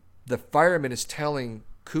the fireman is telling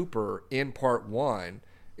Cooper in part 1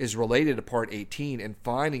 is related to part 18, and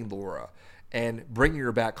finding Laura and bringing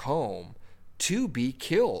her back home to be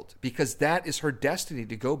killed, because that is her destiny,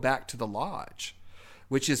 to go back to the lodge,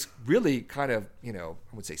 which is really kind of, I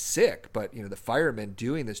would say sick, but, the firemen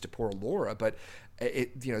doing this to poor Laura. But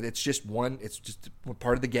it's just one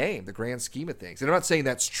part of the game, the grand scheme of things. And I'm not saying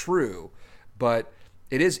that's true, but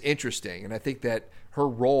it is interesting. And I think that her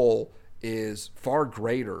role is far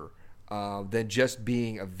greater than just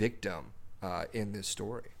being a victim in this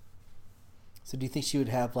story. So do you think she would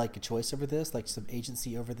have like a choice over this, like some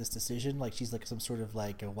agency over this decision? Like she's like some sort of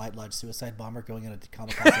like a White Lodge suicide bomber going on a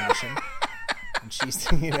kamikaze mission, and she's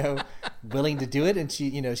willing to do it, and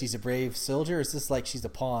she she's a brave soldier. Or is this like she's a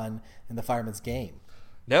pawn in the fireman's game?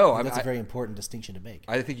 No, that's a very important distinction to make.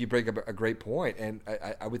 I think you bring up a great point, and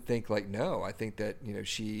I would think like no. I think that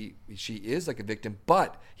she is like a victim.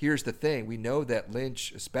 But here's the thing: we know that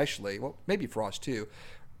Lynch, especially, well, maybe Frost too,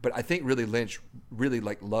 but I think really Lynch really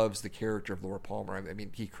like loves the character of Laura Palmer. I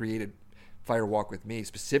mean, he created Fire Walk with Me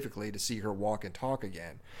specifically to see her walk and talk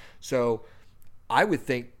again. So I would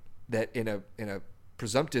think that in a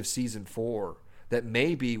presumptive season 4, that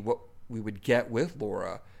maybe what we would get with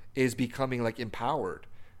Laura is becoming like empowered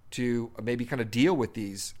to maybe kind of deal with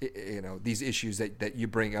these these issues that you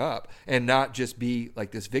bring up, and not just be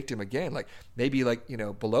like this victim again. Like maybe like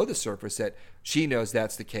below the surface that she knows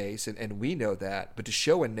that's the case, and we know that, but to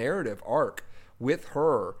show a narrative arc with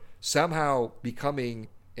her somehow becoming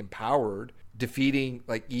empowered, defeating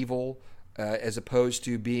like evil, as opposed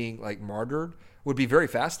to being like martyred, would be very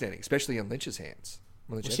fascinating, especially in Lynch's hands.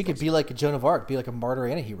 Well, she could be like a Joan of Arc, be like a martyr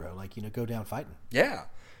and a hero, like go down fighting. Yeah.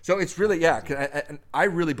 So it's really, I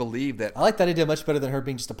really believe that. I like that idea much better than her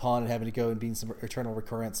being just a pawn and having to go and being some eternal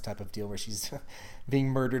recurrence type of deal where she's being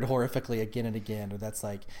murdered horrifically again and again. Or that's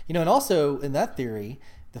like, and also in that theory,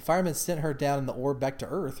 the fireman sent her down in the orb back to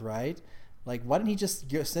Earth, right? Like, why didn't he just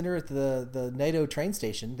send her at the NATO train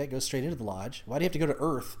station that goes straight into the lodge? Why do you have to go to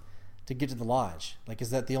Earth to get to the lodge? Like, is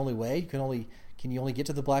that the only way? Can you only get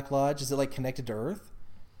to the Black Lodge? Is it like connected to Earth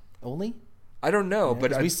only? I don't know,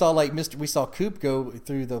 but we saw Coop go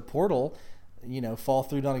through the portal, fall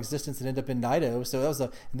through non-existence and end up in Nido. So that was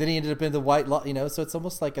and then he ended up in the White Lodge, So it's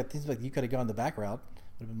almost like I think like you could have gone the back route.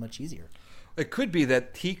 Would have been much easier. It could be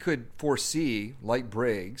that he could foresee, like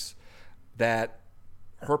Briggs, that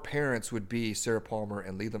her parents would be Sarah Palmer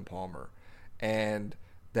and Leland Palmer, and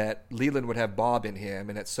that Leland would have Bob in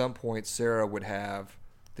him, and at some point Sarah would have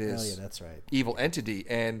this that's right. evil entity,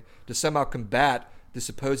 and to somehow combat the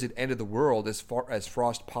supposed end of the world, as far as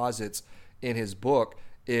Frost posits in his book,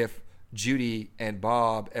 if Judy and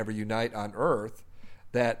Bob ever unite on Earth,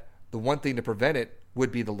 that the one thing to prevent it would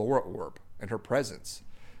be the Laura orb and her presence.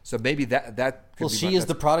 So maybe that could be. She is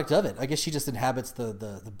the product of it. I guess she just inhabits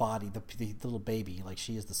the body, the little baby. Like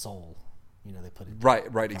she is the soul. They put it.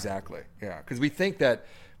 Right, exactly. Yeah, because we think that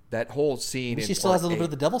whole scene. She still has a little bit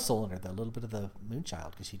of the devil soul in her, though. A little bit of the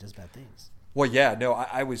Moonchild, because she does bad things. Well, yeah, no,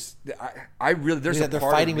 I really, there's they're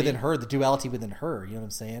fighting within her, the duality within her. You know what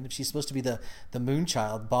I'm saying? If she's supposed to be the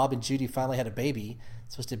Moonchild, Bob and Judy finally had a baby,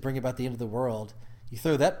 supposed to bring about the end of the world. You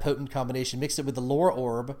throw that potent combination, mix it with the Laura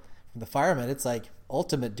orb from the fireman, it's like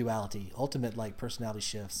ultimate duality, ultimate like personality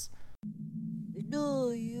shifts.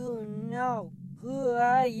 Do you know who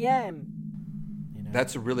I am?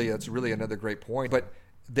 That's really another great point. But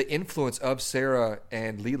the influence of Sarah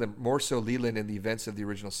and Leland, more so Leland in the events of the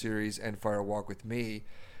original series and Fire Walk with Me,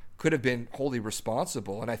 could have been wholly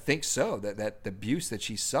responsible. And I think so, that the abuse that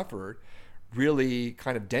she suffered really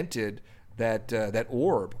kind of dented that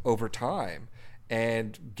orb over time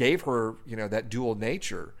and gave her, that dual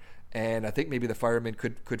nature. And I think maybe the firemen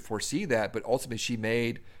could foresee that, but ultimately she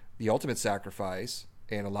made the ultimate sacrifice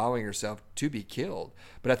and allowing herself to be killed.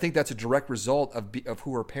 But I think that's a direct result of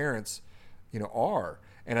who her parents are.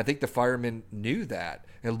 And I think the firemen knew that.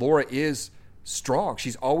 And Laura is strong.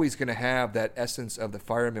 She's always going to have that essence of the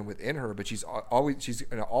fireman within her, but she's going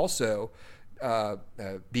to also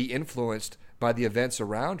be influenced by the events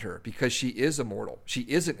around her because she is immortal. She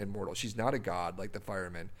isn't immortal. She's not a god like the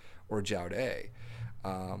fireman or Jowday.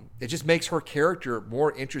 It just makes her character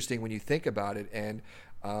more interesting when you think about it. And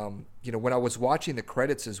when I was watching the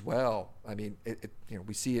credits as well, I mean,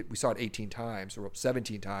 we saw it 18 times or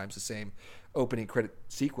 17 times, the same opening credit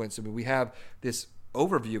sequence. I mean, we have this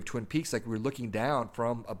overview of Twin Peaks, like we're looking down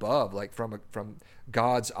from above, like from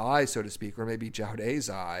God's eye, so to speak, or maybe Jowday's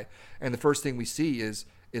eye. And the first thing we see is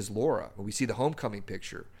Laura. We see the homecoming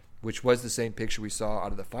picture, which was the same picture we saw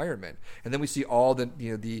out of the firemen. And then we see all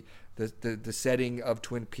the setting of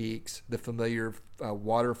Twin Peaks, the familiar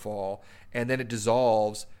waterfall, and then it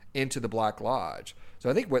dissolves into the Black Lodge. So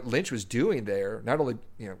I think what Lynch was doing there, not only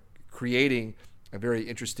creating a very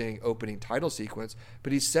interesting opening title sequence,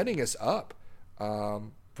 but he's setting us up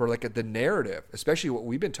for the narrative, especially what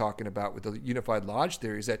we've been talking about with the Unified Lodge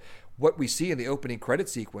theory, is that what we see in the opening credit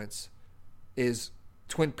sequence is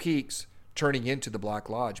Twin Peaks turning into the Black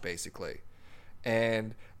Lodge, basically.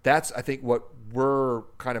 And that's, I think, what we're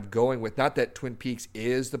kind of going with. Not that Twin Peaks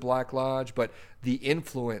is the Black Lodge, but the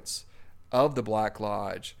influence of the Black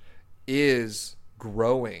Lodge is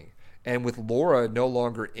growing. And with Laura no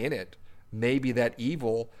longer in it, maybe that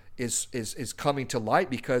evil is coming to light,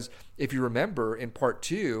 because if you remember in part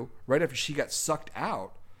 2, right after she got sucked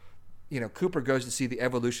out, Cooper goes to see the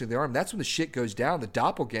evolution of the arm. That's when the shit goes down. The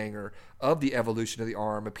doppelganger of the evolution of the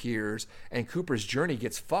arm appears, and Cooper's journey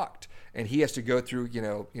gets fucked, and he has to go through,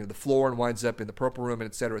 the floor and winds up in the purple room, and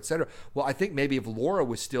et cetera, et cetera. Well, I think maybe if Laura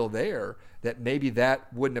was still there, that maybe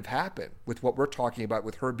that wouldn't have happened with what we're talking about,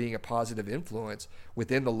 with her being a positive influence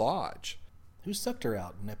within the lodge. Who sucked her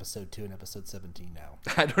out in episode 2 and episode 17 now?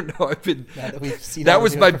 I don't know. That that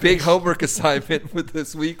was my big homework assignment with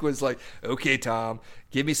this week, was like, okay, Tom,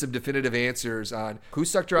 give me some definitive answers on who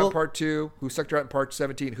sucked her out in part 2, who sucked her out in part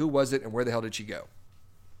 17, who was it, and where the hell did she go?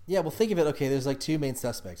 Yeah, well, think of it. Okay, there's 2 main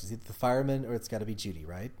suspects. It's either the fireman or it's got to be Judy,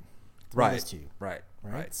 right? Right. Those 2. Right.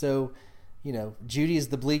 So, Judy is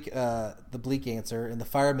the bleak answer, and the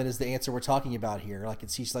fireman is the answer we're talking about here. Like,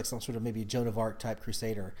 she's like some sort of maybe Joan of Arc type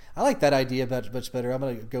crusader. I like that idea much better. I'm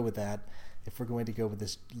going to go with that. If we're going to go with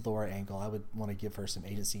this Laura angle, I would want to give her some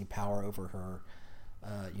agency and power over her,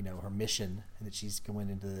 her mission, and that she's going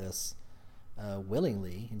into this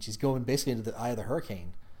willingly, and she's going basically into the eye of the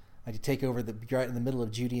hurricane, like to take over right in the middle of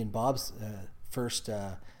Judy and Bob's first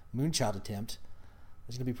moonchild attempt.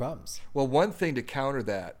 There's going to be problems. Well, one thing to counter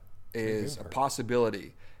that is a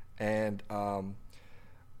possibility, and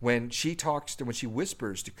when she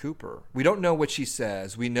whispers to Cooper, we don't know what she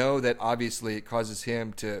says. We know that obviously it causes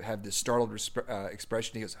him to have this startled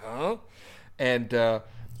expression. He goes, huh? And he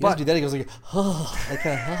doesn't do that. He goes like, oh,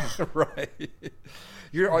 like right.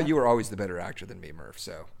 You were always the better actor than me, Murph.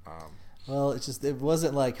 So well, it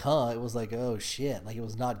wasn't like it was like, oh shit, like it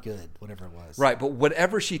was not good, whatever it was. Right, but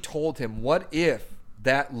whatever she told him, what if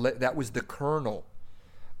that was the kernel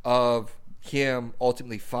of him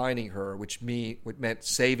ultimately finding her, which meant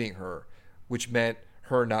saving her, which meant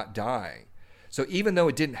her not dying. So even though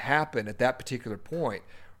it didn't happen at that particular point,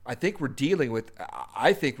 I think we're dealing with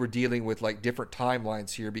like different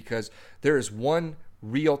timelines here, because there is one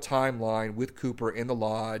real timeline with Cooper in the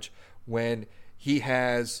lodge when he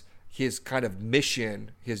has his kind of mission,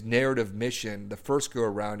 his narrative mission. The first go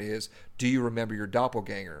around is, do you remember your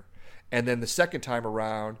doppelganger? And then the second time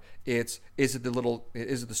around, is it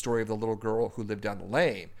the story of the little girl who lived down the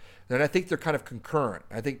lane? And I think they're kind of concurrent.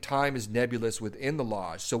 I think time is nebulous within the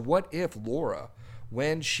lodge. So what if Laura,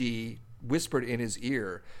 when she whispered in his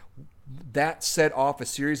ear, that set off a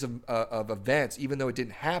series of events, even though it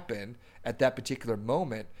didn't happen at that particular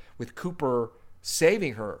moment, with Cooper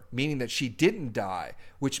saving her, meaning that she didn't die,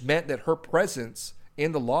 which meant that her presence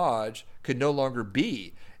in the lodge could no longer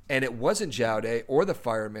be. And it wasn't Jowday or the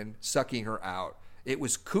fireman sucking her out. It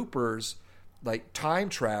was Cooper's time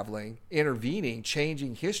traveling, intervening,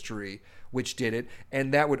 changing history, which did it.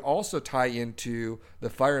 And that would also tie into the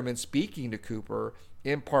fireman speaking to Cooper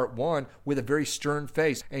in part 1 with a very stern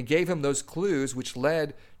face, and gave him those clues which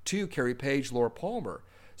led to Carrie Page, Laura Palmer.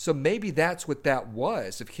 So maybe that's what that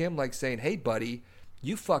was, of him saying, hey buddy,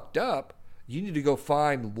 you fucked up. You need to go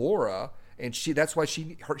find Laura. And that's why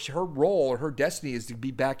her role or her destiny is to be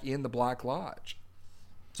back in the Black Lodge.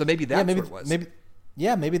 So maybe that's what it was.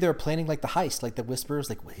 Yeah, maybe they were planning like the heist, like the Whisperers,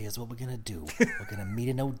 like, well, here's what we're going to do. We're going to meet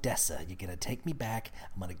in Odessa. You're going to take me back.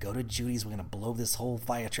 I'm going to go to Judy's. We're going to blow this whole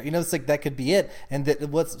fire truck. It's like that could be it. And that,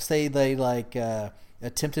 let's say they like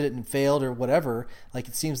attempted it and failed or whatever. Like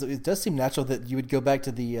it does seem natural that you would go back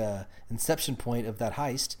to the inception point of that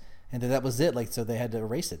heist and that was it. Like, so they had to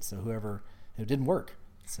erase it. So it didn't work.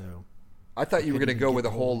 So I thought you were going to go with a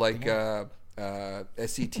whole like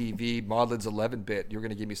SCTV Maudlin's 11 bit. You were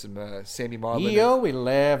going to give me some Sammy Maudlin. EO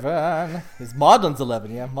 11. It's Maudlin's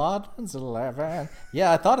 11. Yeah, Maudlin's 11.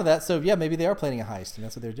 Yeah, I thought of that. So yeah, maybe they are planning a heist, and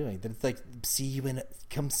that's what they're doing. Then it's like,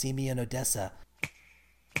 come see me in Odessa.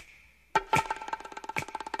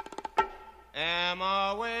 Am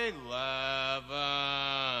I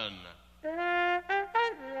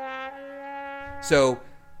 11? So,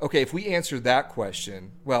 okay, if we answer that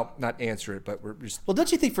question, well, not answer it, but we're just... Well,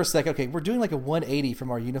 don't you think for a second, okay, we're doing like a 180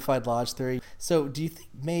 from our unified lodge theory. So do you think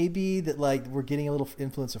maybe that like we're getting a little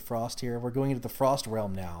influence of Frost here? We're going into the Frost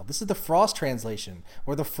realm now. This is the Frost translation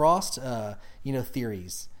or the Frost,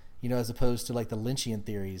 theories, as opposed to like the Lynchian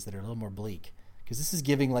theories that are a little more bleak. Because this is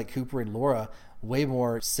giving like Cooper and Laura way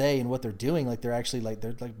more say in what they're doing. Like they're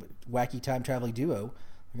like wacky time traveling duo.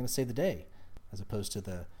 They're going to save the day, as opposed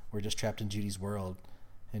to we're just trapped in Judy's world.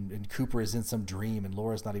 And Cooper is in some dream, and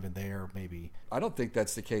Laura's not even there. Maybe I don't think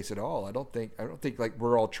that's the case at all. I don't think like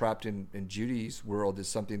we're all trapped in Judy's world is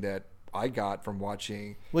something that I got from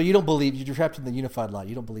watching. Well, you don't believe you're trapped in the unified lodge.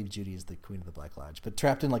 You don't believe Judy is the queen of the Black Lodge, but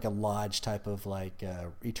trapped in like a lodge type of like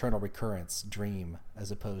eternal recurrence dream,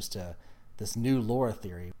 as opposed to this new Laura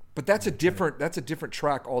theory. But that's a different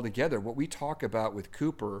track altogether. What we talk about with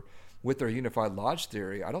Cooper with our unified lodge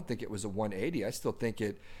theory, I don't think it was a 180. I still think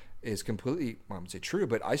it is completely, I would say true,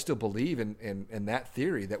 but I still believe in that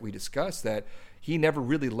theory that we discussed, that he never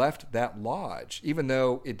really left that lodge, even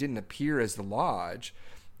though it didn't appear as the lodge.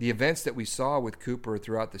 The events that we saw with Cooper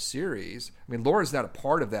throughout the series, I mean, Laura's not a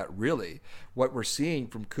part of that really. What we're seeing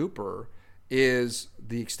from Cooper is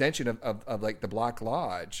the extension of like the Black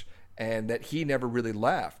Lodge, and that he never really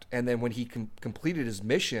left. And then when he completed his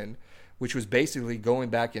mission, which was basically going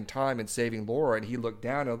back in time and saving Laura, and he looked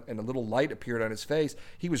down and a little light appeared on his face,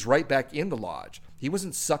 he was right back in the lodge. He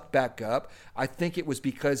wasn't sucked back up. I think it was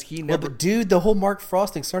because he never... Well, but dude, the whole Mark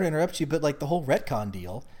Frost thing, sorry to interrupt you, but like the whole retcon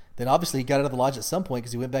deal, then obviously he got out of the lodge at some point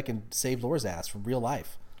because he went back and saved Laura's ass from real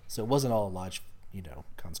life. So it wasn't all a lodge,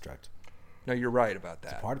 construct. No, you're right about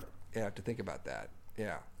that. It's a part of it. Yeah, I have to think about that.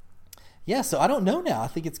 Yeah. Yeah, so I don't know now. I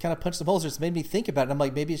think it's kind of punched some holes. It's made me think about it. I'm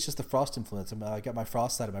like, maybe it's just the Frost influence. I got my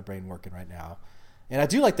Frost side of my brain working right now. And I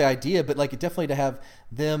do like the idea, but like it definitely to have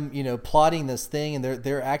them, plotting this thing, and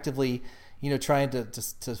they're actively, trying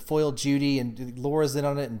to foil Judy, and Laura's in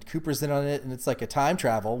on it and Cooper's in on it, and it's like a time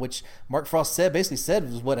travel, which Mark Frost basically said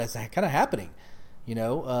was what is kind of happening,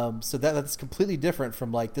 So that's completely different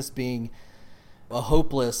from like this being a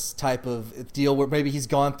hopeless type of deal where maybe he's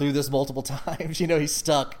gone through this multiple times. He's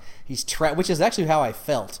stuck, he's trapped, which is actually how I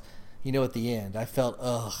felt, at the end. I felt,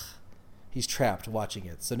 he's trapped watching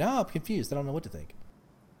it. So now I'm confused. I don't know what to think.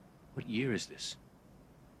 What year is this?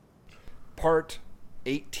 Part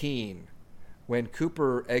 18, when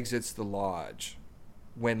Cooper exits the lodge,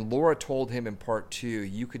 when Laura told him in part 2,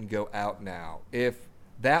 you can go out now. If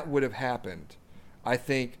that would have happened, I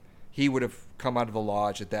think he would have come out of the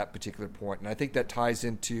lodge at that particular point. And I think that ties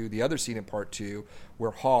into the other scene in part 2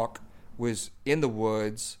 where Hawk was in the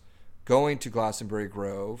woods going to Glastonbury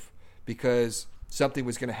Grove because something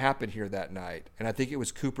was going to happen here that night. And I think it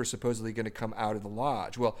was Cooper supposedly going to come out of the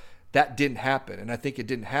lodge. Well, that didn't happen. And I think it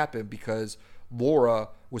didn't happen because Laura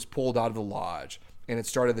was pulled out of the lodge. And it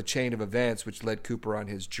started the chain of events which led Cooper on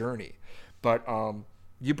his journey. But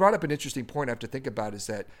you brought up an interesting point I have to think about, is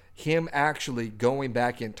that him actually going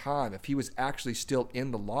back in time, if he was actually still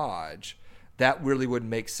in the lodge, that really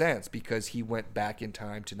wouldn't make sense because he went back in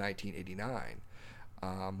time to 1989.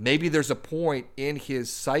 Maybe there's a point in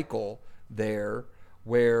his cycle there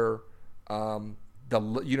where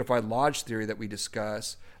the unified lodge theory that we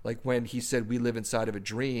discuss, like when he said we live inside of a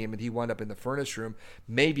dream and he wound up in the furnace room,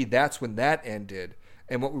 maybe that's when that ended.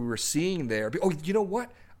 And what we were seeing there, oh, you know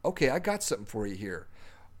what? Okay, I got something for you here.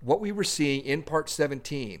 What we were seeing in part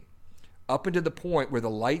 17, up until the point where the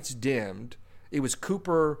lights dimmed, it was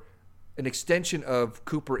Cooper, an extension of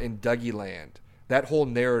Cooper in Dougie Land, that whole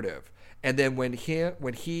narrative. And then when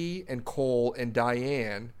he and Cole and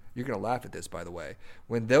Diane, you're going to laugh at this, by the way,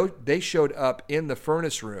 when they showed up in the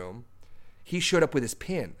furnace room, he showed up with his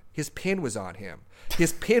pin. His pin was on him.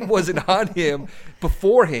 His pin wasn't on him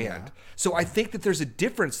beforehand. Yeah. So I think that there's a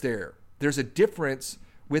difference there. There's a difference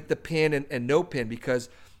with the pin and no pin, because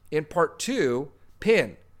in part 2,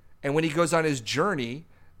 pin. And when he goes on his journey,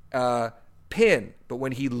 pin. But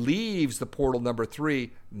when he leaves the portal number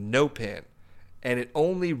 3, no pin. And it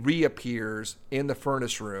only reappears in the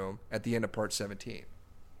furnace room at the end of part 17.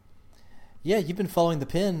 Yeah, you've been following the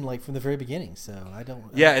pin like from the very beginning, so I don't.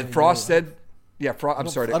 Yeah, I don't and really Frost know. said, "Yeah, I'm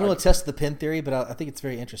sorry." I don't attest to the pin theory, but I think it's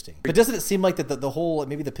very interesting. But doesn't it seem like that the whole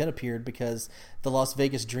maybe the pin appeared because the Las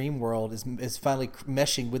Vegas dream world is finally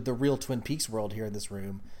meshing with the real Twin Peaks world here in this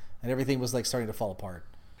room, and everything was like starting to fall apart.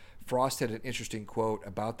 Frost had an interesting quote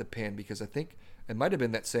about the pin because I think it might have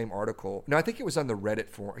been that same article. No, I think it was on the Reddit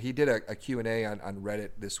forum. He did a Q&A on Reddit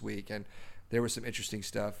this week, and there was some interesting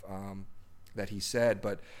stuff that he said.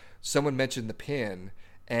 But someone mentioned the pin,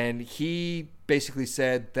 and he basically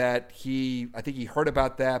said that I think he heard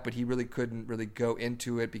about that, but he really couldn't really go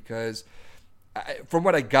into it because from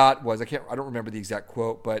what I got was, I don't remember the exact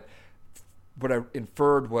quote, but what I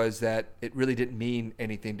inferred was that it really didn't mean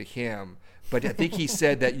anything to him. But I think he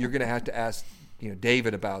said that you're going to have to ask,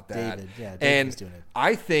 David about that. David was doing it.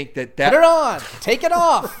 I think that Put it on, take it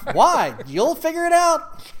off. Why? You'll figure it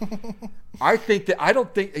out. I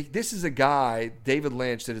don't think this is a guy, David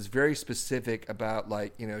Lynch, that is very specific about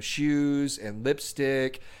shoes and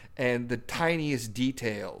lipstick and the tiniest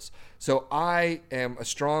details. So I am a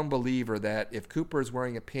strong believer that if Cooper is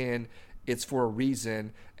wearing a pin, it's for a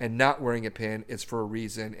reason, and not wearing a pin, it's for a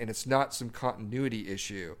reason, and it's not some continuity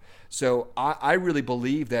issue. So I really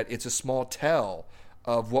believe that it's a small tell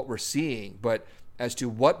of what we're seeing, but as to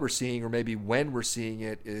what we're seeing or maybe when we're seeing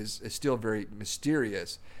it is still very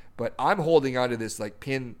mysterious. But I'm holding on to this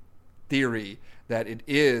pin theory that it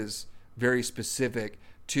is very specific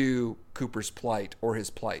to Cooper's plight or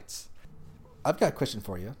his plights. I've got a question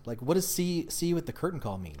for you. What does see you at the curtain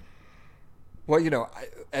call mean? Well,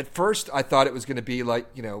 at first I thought it was going to be we were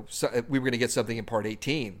going to get something in part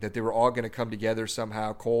 18, that they were all going to come together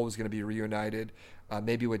somehow. Cole was going to be reunited,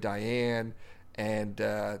 maybe with Diane, and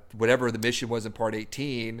whatever the mission was in part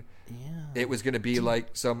 18, it was going to be see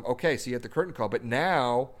you at the curtain call. But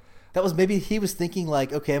now... That was maybe he was thinking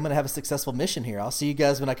okay, I'm going to have a successful mission here. I'll see you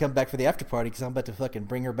guys when I come back for the after party because I'm about to fucking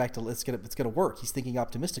bring her back to it's going to work. He's thinking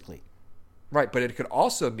optimistically. Right, but it could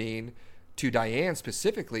also mean... to Diane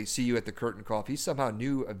specifically, see you at the curtain call. If he somehow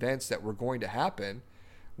knew events that were going to happen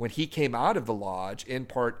when he came out of the lodge in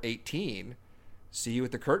part 18, see you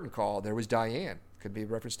at the curtain call, there was Diane. Could be a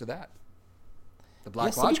reference to that. The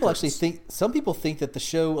Black Lodge curtains. Some people think that the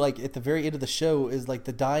show, at the very end of the show, is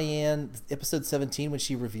the Diane episode 17 when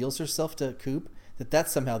she reveals herself to Coop.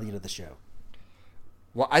 That's somehow the end of the show.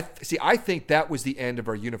 Well, I think that was the end of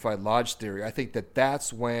our unified lodge theory. I think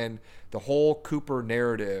that's when the whole Cooper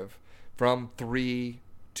narrative from 3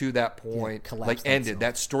 to that point ended,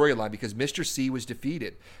 that storyline, because Mr. C was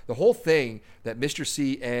defeated. The whole thing that Mr.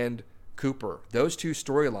 C and Cooper, those two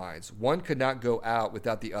storylines, one could not go out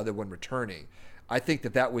without the other one returning. I think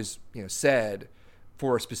that was said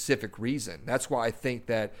for a specific reason. That's why I think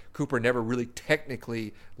that Cooper never really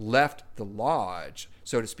technically left the lodge,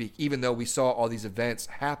 so to speak, even though we saw all these events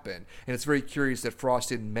happen. And it's very curious that Frost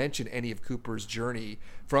didn't mention any of Cooper's journey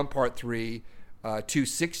from part 3 to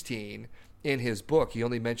 16 in his book. He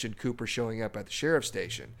only mentioned Cooper showing up at the sheriff's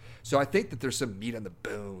station. So I think that there's some meat on the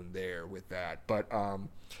bone there with that. But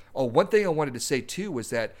one thing I wanted to say too was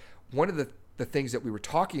that one of the things that we were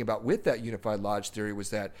talking about with that unified lodge theory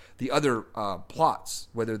was that the other plots,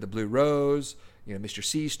 whether the Blue Rose, Mr.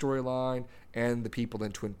 C storyline, and the people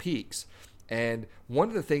in Twin Peaks. And one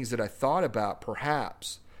of the things that I thought about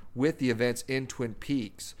perhaps with the events in Twin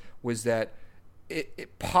Peaks was that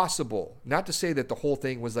it possible, not to say that the whole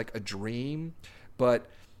thing was like a dream, but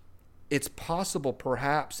it's possible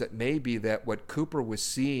perhaps that maybe that what Cooper was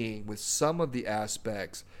seeing with some of the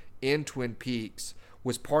aspects in Twin Peaks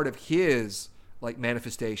was part of his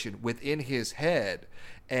manifestation within his head,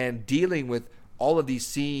 and dealing with all of these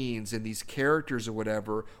scenes and these characters or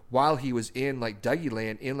whatever while he was in Dougie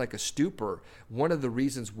Land in a stupor. One of the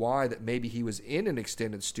reasons why that maybe he was in an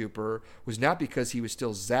extended stupor was not because he was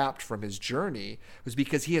still zapped from his journey, it was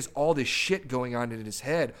because he has all this shit going on in his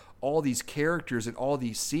head, all these characters and all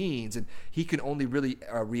these scenes, and he can only really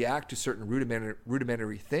react to certain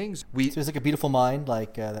rudimentary things. So it's like A Beautiful Mind,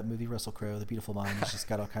 that movie Russell Crowe, The Beautiful Mind. It's just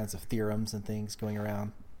got all kinds of theorems and things going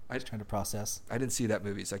around. Trying to process. I didn't see that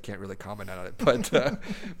movie, so I can't really comment on it.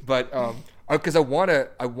 But because I want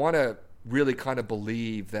to really kind of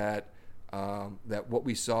believe that that what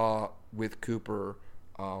we saw with Cooper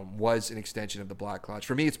was an extension of the Black Lodge.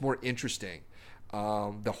 For me, it's more interesting.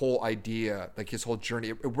 The whole idea, his whole journey,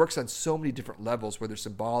 it works on so many different levels, whether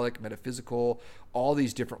symbolic, metaphysical, all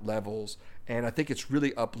these different levels. And I think it's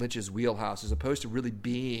really up Lynch's wheelhouse as opposed to really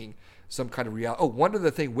being some kind of reality. Oh, one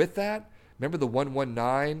other thing with that. Remember the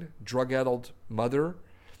 119 drug-addled mother?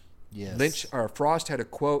 Yes. Frost had a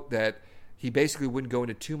quote that he basically wouldn't go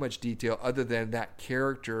into too much detail other than that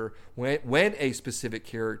character, when a specific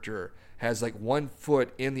character has like one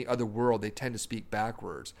foot in the other world, they tend to speak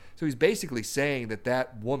backwards. So he's basically saying that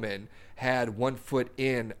that woman had one foot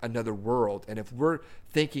in another world. And if we're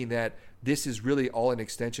thinking that this is really all an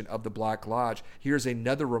extension of the Black Lodge, here's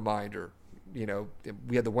another reminder. You know,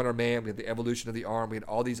 we had the one-armed man, we had the evolution of the arm, we had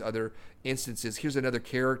all these other instances. Here's another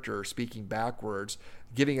character speaking backwards,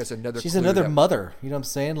 giving us another She's clue another mother. You know what I'm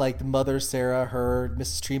saying? Like the mother, Sarah, her,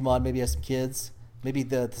 Mrs. Tremont maybe has some kids. Maybe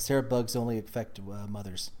the Sarah bugs only affect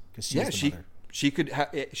mothers. Because she could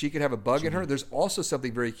have a bug in her. There's also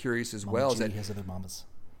something very curious as well. Judy That has other mamas.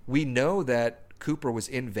 we know that Cooper was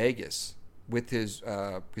in Vegas with his,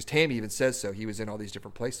 because Tammy even says so. He was in all these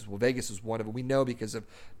different places. Well, Vegas is one of them. We know because of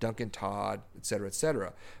Duncan Todd, et cetera, et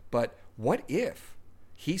cetera. But what if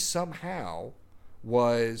he somehow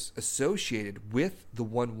was associated with the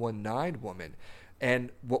 119 woman?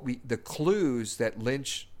 And the clues that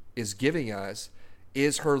Lynch is giving us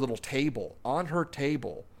is her little table. On her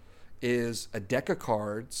table is a deck of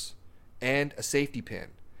cards and a safety pin.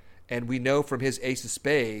 And we know from his ace of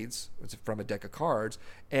spades, it's from a deck of cards.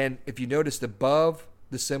 And if you noticed above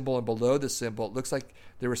the symbol and below the symbol, it looks like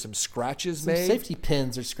there were some scratches made. Safety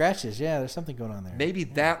pins or scratches. Yeah, there's something going on there. Maybe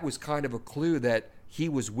that was kind of a clue that he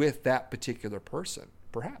was with that particular person,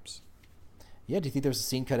 perhaps. Yeah, do you think there was a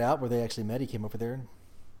scene cut out where they actually met? He came over there and,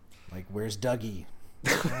 like, where's Dougie?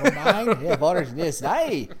 Mine? Yeah, Waters. Yes,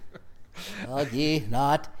 hey. Dougie,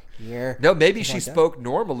 not here. No, maybe she spoke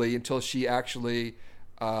normally until she actually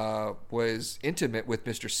was intimate with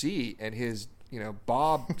Mr. C, and his,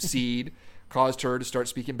 Bob seed caused her to start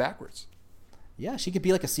speaking backwards. Yeah, she could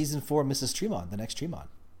be like a season 4 Mrs. Tremont, the next Tremont.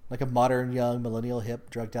 Like a modern, young, millennial, hip,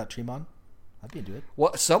 drugged out Tremont. I'd be into it.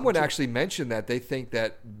 Well, someone actually mentioned that they think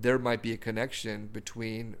that there might be a connection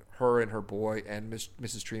between her and her boy and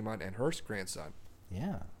Mrs. Tremont and her grandson.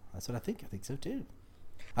 Yeah, that's what I think. I think so too.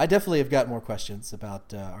 I definitely have got more questions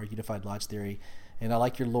about our Unified Lodge theory, and I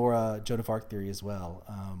like your Laura Joan of Arc theory as well.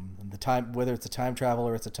 And the time, whether it's a time travel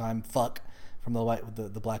or it's a time fuck from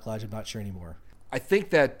the Black Lodge, I'm not sure anymore. I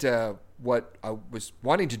think that what I was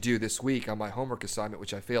wanting to do this week on my homework assignment,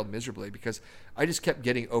 which I failed miserably because I just kept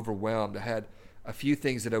getting overwhelmed. I had a few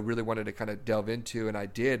things that I really wanted to kind of delve into, and I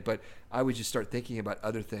did, but I would just start thinking about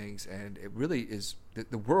other things, and it really is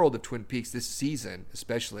the world of Twin Peaks this season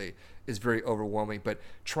especially is very overwhelming. But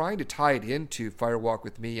trying to tie it into Fire Walk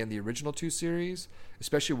with Me and the original 2 series,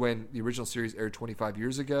 especially when the original series aired 25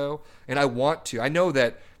 years ago, and I know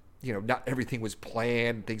that not everything was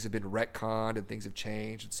planned, things have been retconned and things have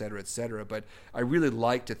changed, et cetera, but I really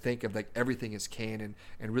like to think of like everything as canon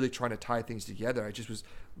and really trying to tie things together. I just was,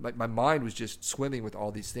 my mind was just swimming with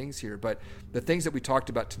all these things here. But the things that we talked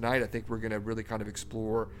about tonight, I think we're going to really kind of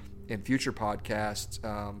explore in future podcasts,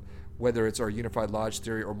 whether it's our Unified Lodge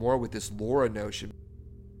theory or more with this Laura notion.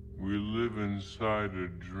 We live inside a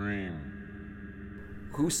dream.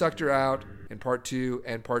 Who sucked her out in part 2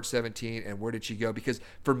 and part 17, and where did she go? Because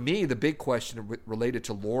for me, the big question related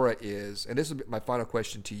to Laura is, and this is my final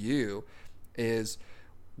question to you, is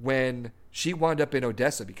when she wound up in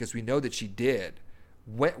Odessa, because we know that she did,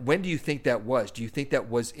 when do you think that was? Do you think that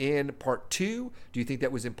was in part 2? Do you think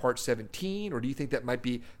that was in part 17? Or do you think that might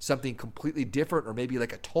be something completely different, or maybe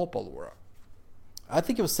like a tulpa Laura? I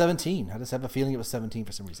think it was 17. I just have a feeling it was 17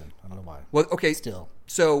 for some reason. I don't know why. Well, okay. Still.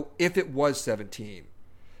 So if it was 17,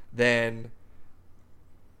 then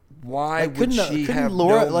why would she have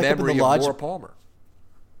Laura, no memory of Laura Palmer?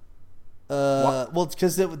 Well, it's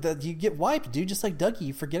because you get wiped, dude. Just like Dougie,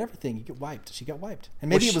 you forget everything. You get wiped. She got wiped, and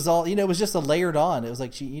maybe it was all it was just a layered on. It was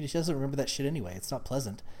like she doesn't remember that shit anyway. It's not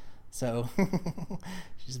pleasant, so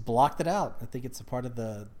she just blocked it out. I think it's a part of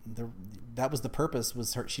that was the purpose.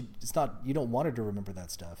 Was her? It's not. You don't want her to remember that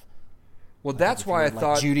stuff. Well, that's why I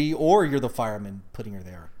thought Judy, or you're the fireman putting her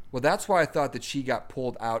there. Well, that's why I thought that she got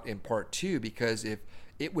pulled out in part 2, because if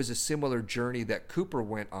it was a similar journey that Cooper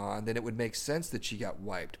went on, then it would make sense that she got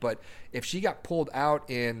wiped. But if she got pulled out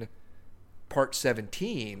in part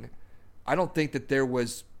 17, I don't think that there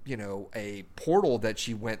was, a portal that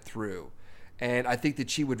she went through. And I think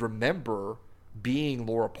that she would remember being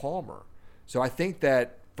Laura Palmer. So I think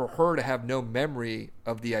that for her to have no memory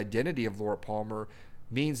of the identity of Laura Palmer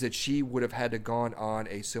means that she would have had to gone on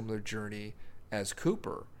a similar journey as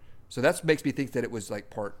Cooper. So that makes me think that it was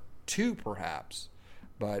like part 2 perhaps.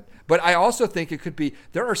 But I also think it could be,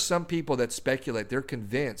 there are some people that speculate, they're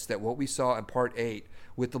convinced that what we saw in part 8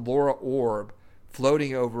 with the Laura orb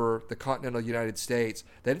floating over the continental United States,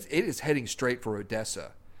 that it is heading straight for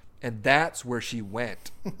Odessa. And that's where she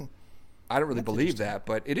went. I don't really believe that,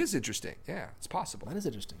 but it is interesting. Yeah, it's possible. That is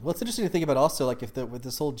interesting. Well, it's interesting to think about also, like, if with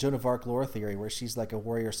this whole Joan of Arc lore theory, where she's like a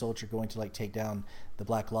warrior soldier going to like take down the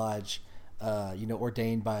Black Lodge,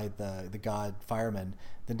 ordained by the god fireman,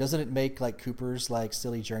 then doesn't it make like Cooper's like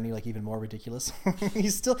silly journey like even more ridiculous?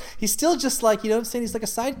 he's still just like, you know what I'm saying? He's like a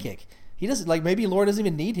sidekick. He doesn't like, maybe Laura doesn't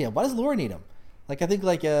even need him. Why does Laura need him? Like, I think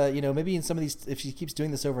like maybe in some of these, if she keeps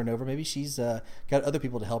doing this over and over, maybe she's got other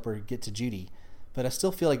people to help her get to Judy. But I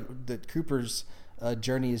still feel like that Cooper's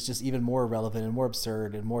journey is just even more irrelevant and more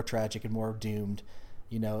absurd and more tragic and more doomed,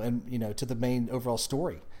 to the main overall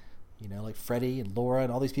story. Like Freddie and Laura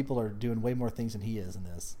and all these people are doing way more things than he is in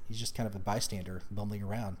this. He's just kind of a bystander bumbling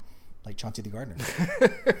around like Chauncey the Gardener.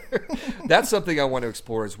 That's something I want to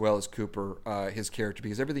explore as well as Cooper, his character,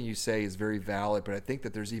 because everything you say is very valid, but I think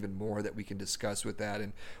that there's even more that we can discuss with that.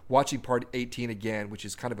 And watching part 18 again, which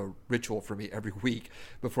is kind of a ritual for me every week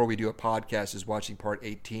before we do a podcast, is watching part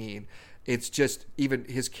 18. It's just, even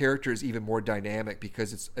his character is even more dynamic,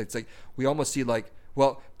 because it's like we almost see like,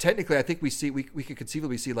 well, technically, I think we could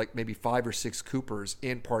conceivably see like maybe 5 or 6 Coopers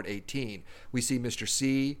in part 18. We see Mr.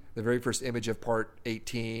 C, the very first image of part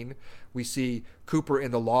 18. We see Cooper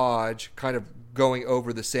in the lodge kind of going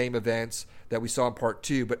over the same events that we saw in part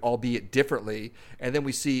 2, but albeit differently. And then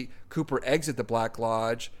we see Cooper exit the Black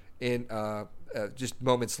Lodge in just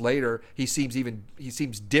moments later. He seems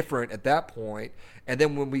different at that point. And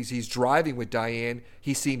then when he's driving with Diane,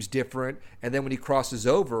 he seems different. And then when he crosses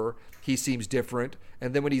over, he seems different.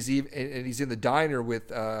 And then when he's in the diner with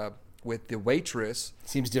the waitress,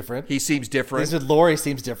 seems different. He seems different. He's with Lori,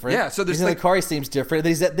 seems different. Yeah, so there's he's in the car, he seems different.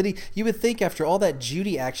 You would think after all that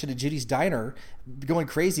Judy action at Judy's diner, going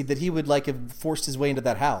crazy, that he would like have forced his way into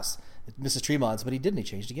that house, Mrs. Tremont's, but he didn't. He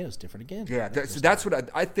changed again. It was different again. Yeah, that's what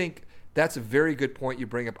I think. That's a very good point you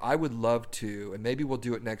bring up. I would love to, and maybe we'll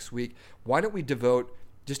do it next week. Why don't we devote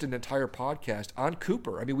just an entire podcast on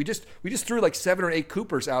Cooper? I mean, we just threw like 7 or 8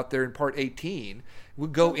 Coopers out there in part 18. We'll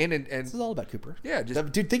go in and this is all about Cooper. Yeah,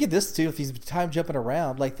 dude, think of this too. If he's time jumping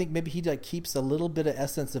around, like, think maybe he like keeps a little bit of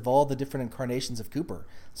essence of all the different incarnations of Cooper,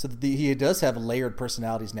 so that he does have layered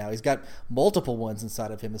personalities now. He's got multiple ones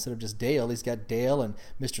inside of him instead of just Dale. He's got Dale and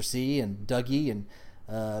Mr. C and Dougie and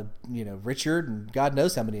Richard and God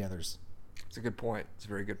knows how many others. It's a good point. It's a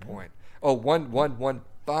very good point. Oh, one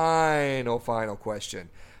final question.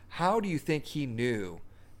 How do you think he knew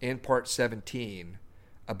in part 17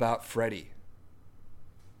 about Freddie?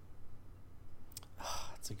 Oh,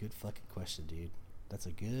 that's a good fucking question, dude. That's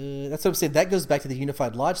what I'm saying. That goes back to the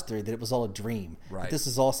Unified Lodge theory, that it was all a dream. Right. That this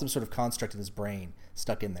is all some sort of construct in his brain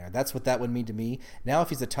stuck in there. That's what that would mean to me. Now, if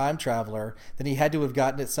he's a time traveler, then he had to have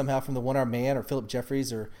gotten it somehow from the One-Armed Man or Philip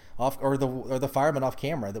Jeffries or the fireman off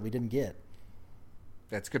camera that we didn't get.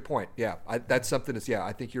 That's a good point. Yeah, that's something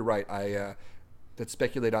I think you're right. Let's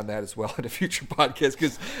speculate on that as well in a future podcast,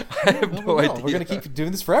 because I have no idea. We're going to keep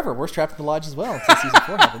doing this forever. We're Trapped in the Lodge as well until season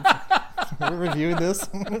 4 happens. We're reviewing this.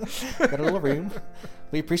 Got a little room.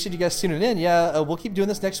 We appreciate you guys tuning in. Yeah, we'll keep doing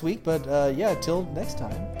this next week, but until next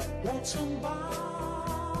time. Won't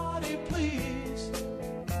somebody please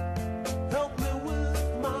help me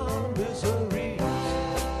with my miseries?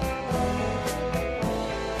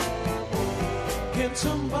 Can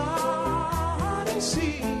somebody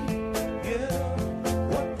see,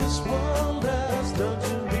 what this world has done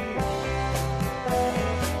to me?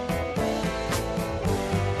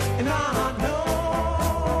 And I know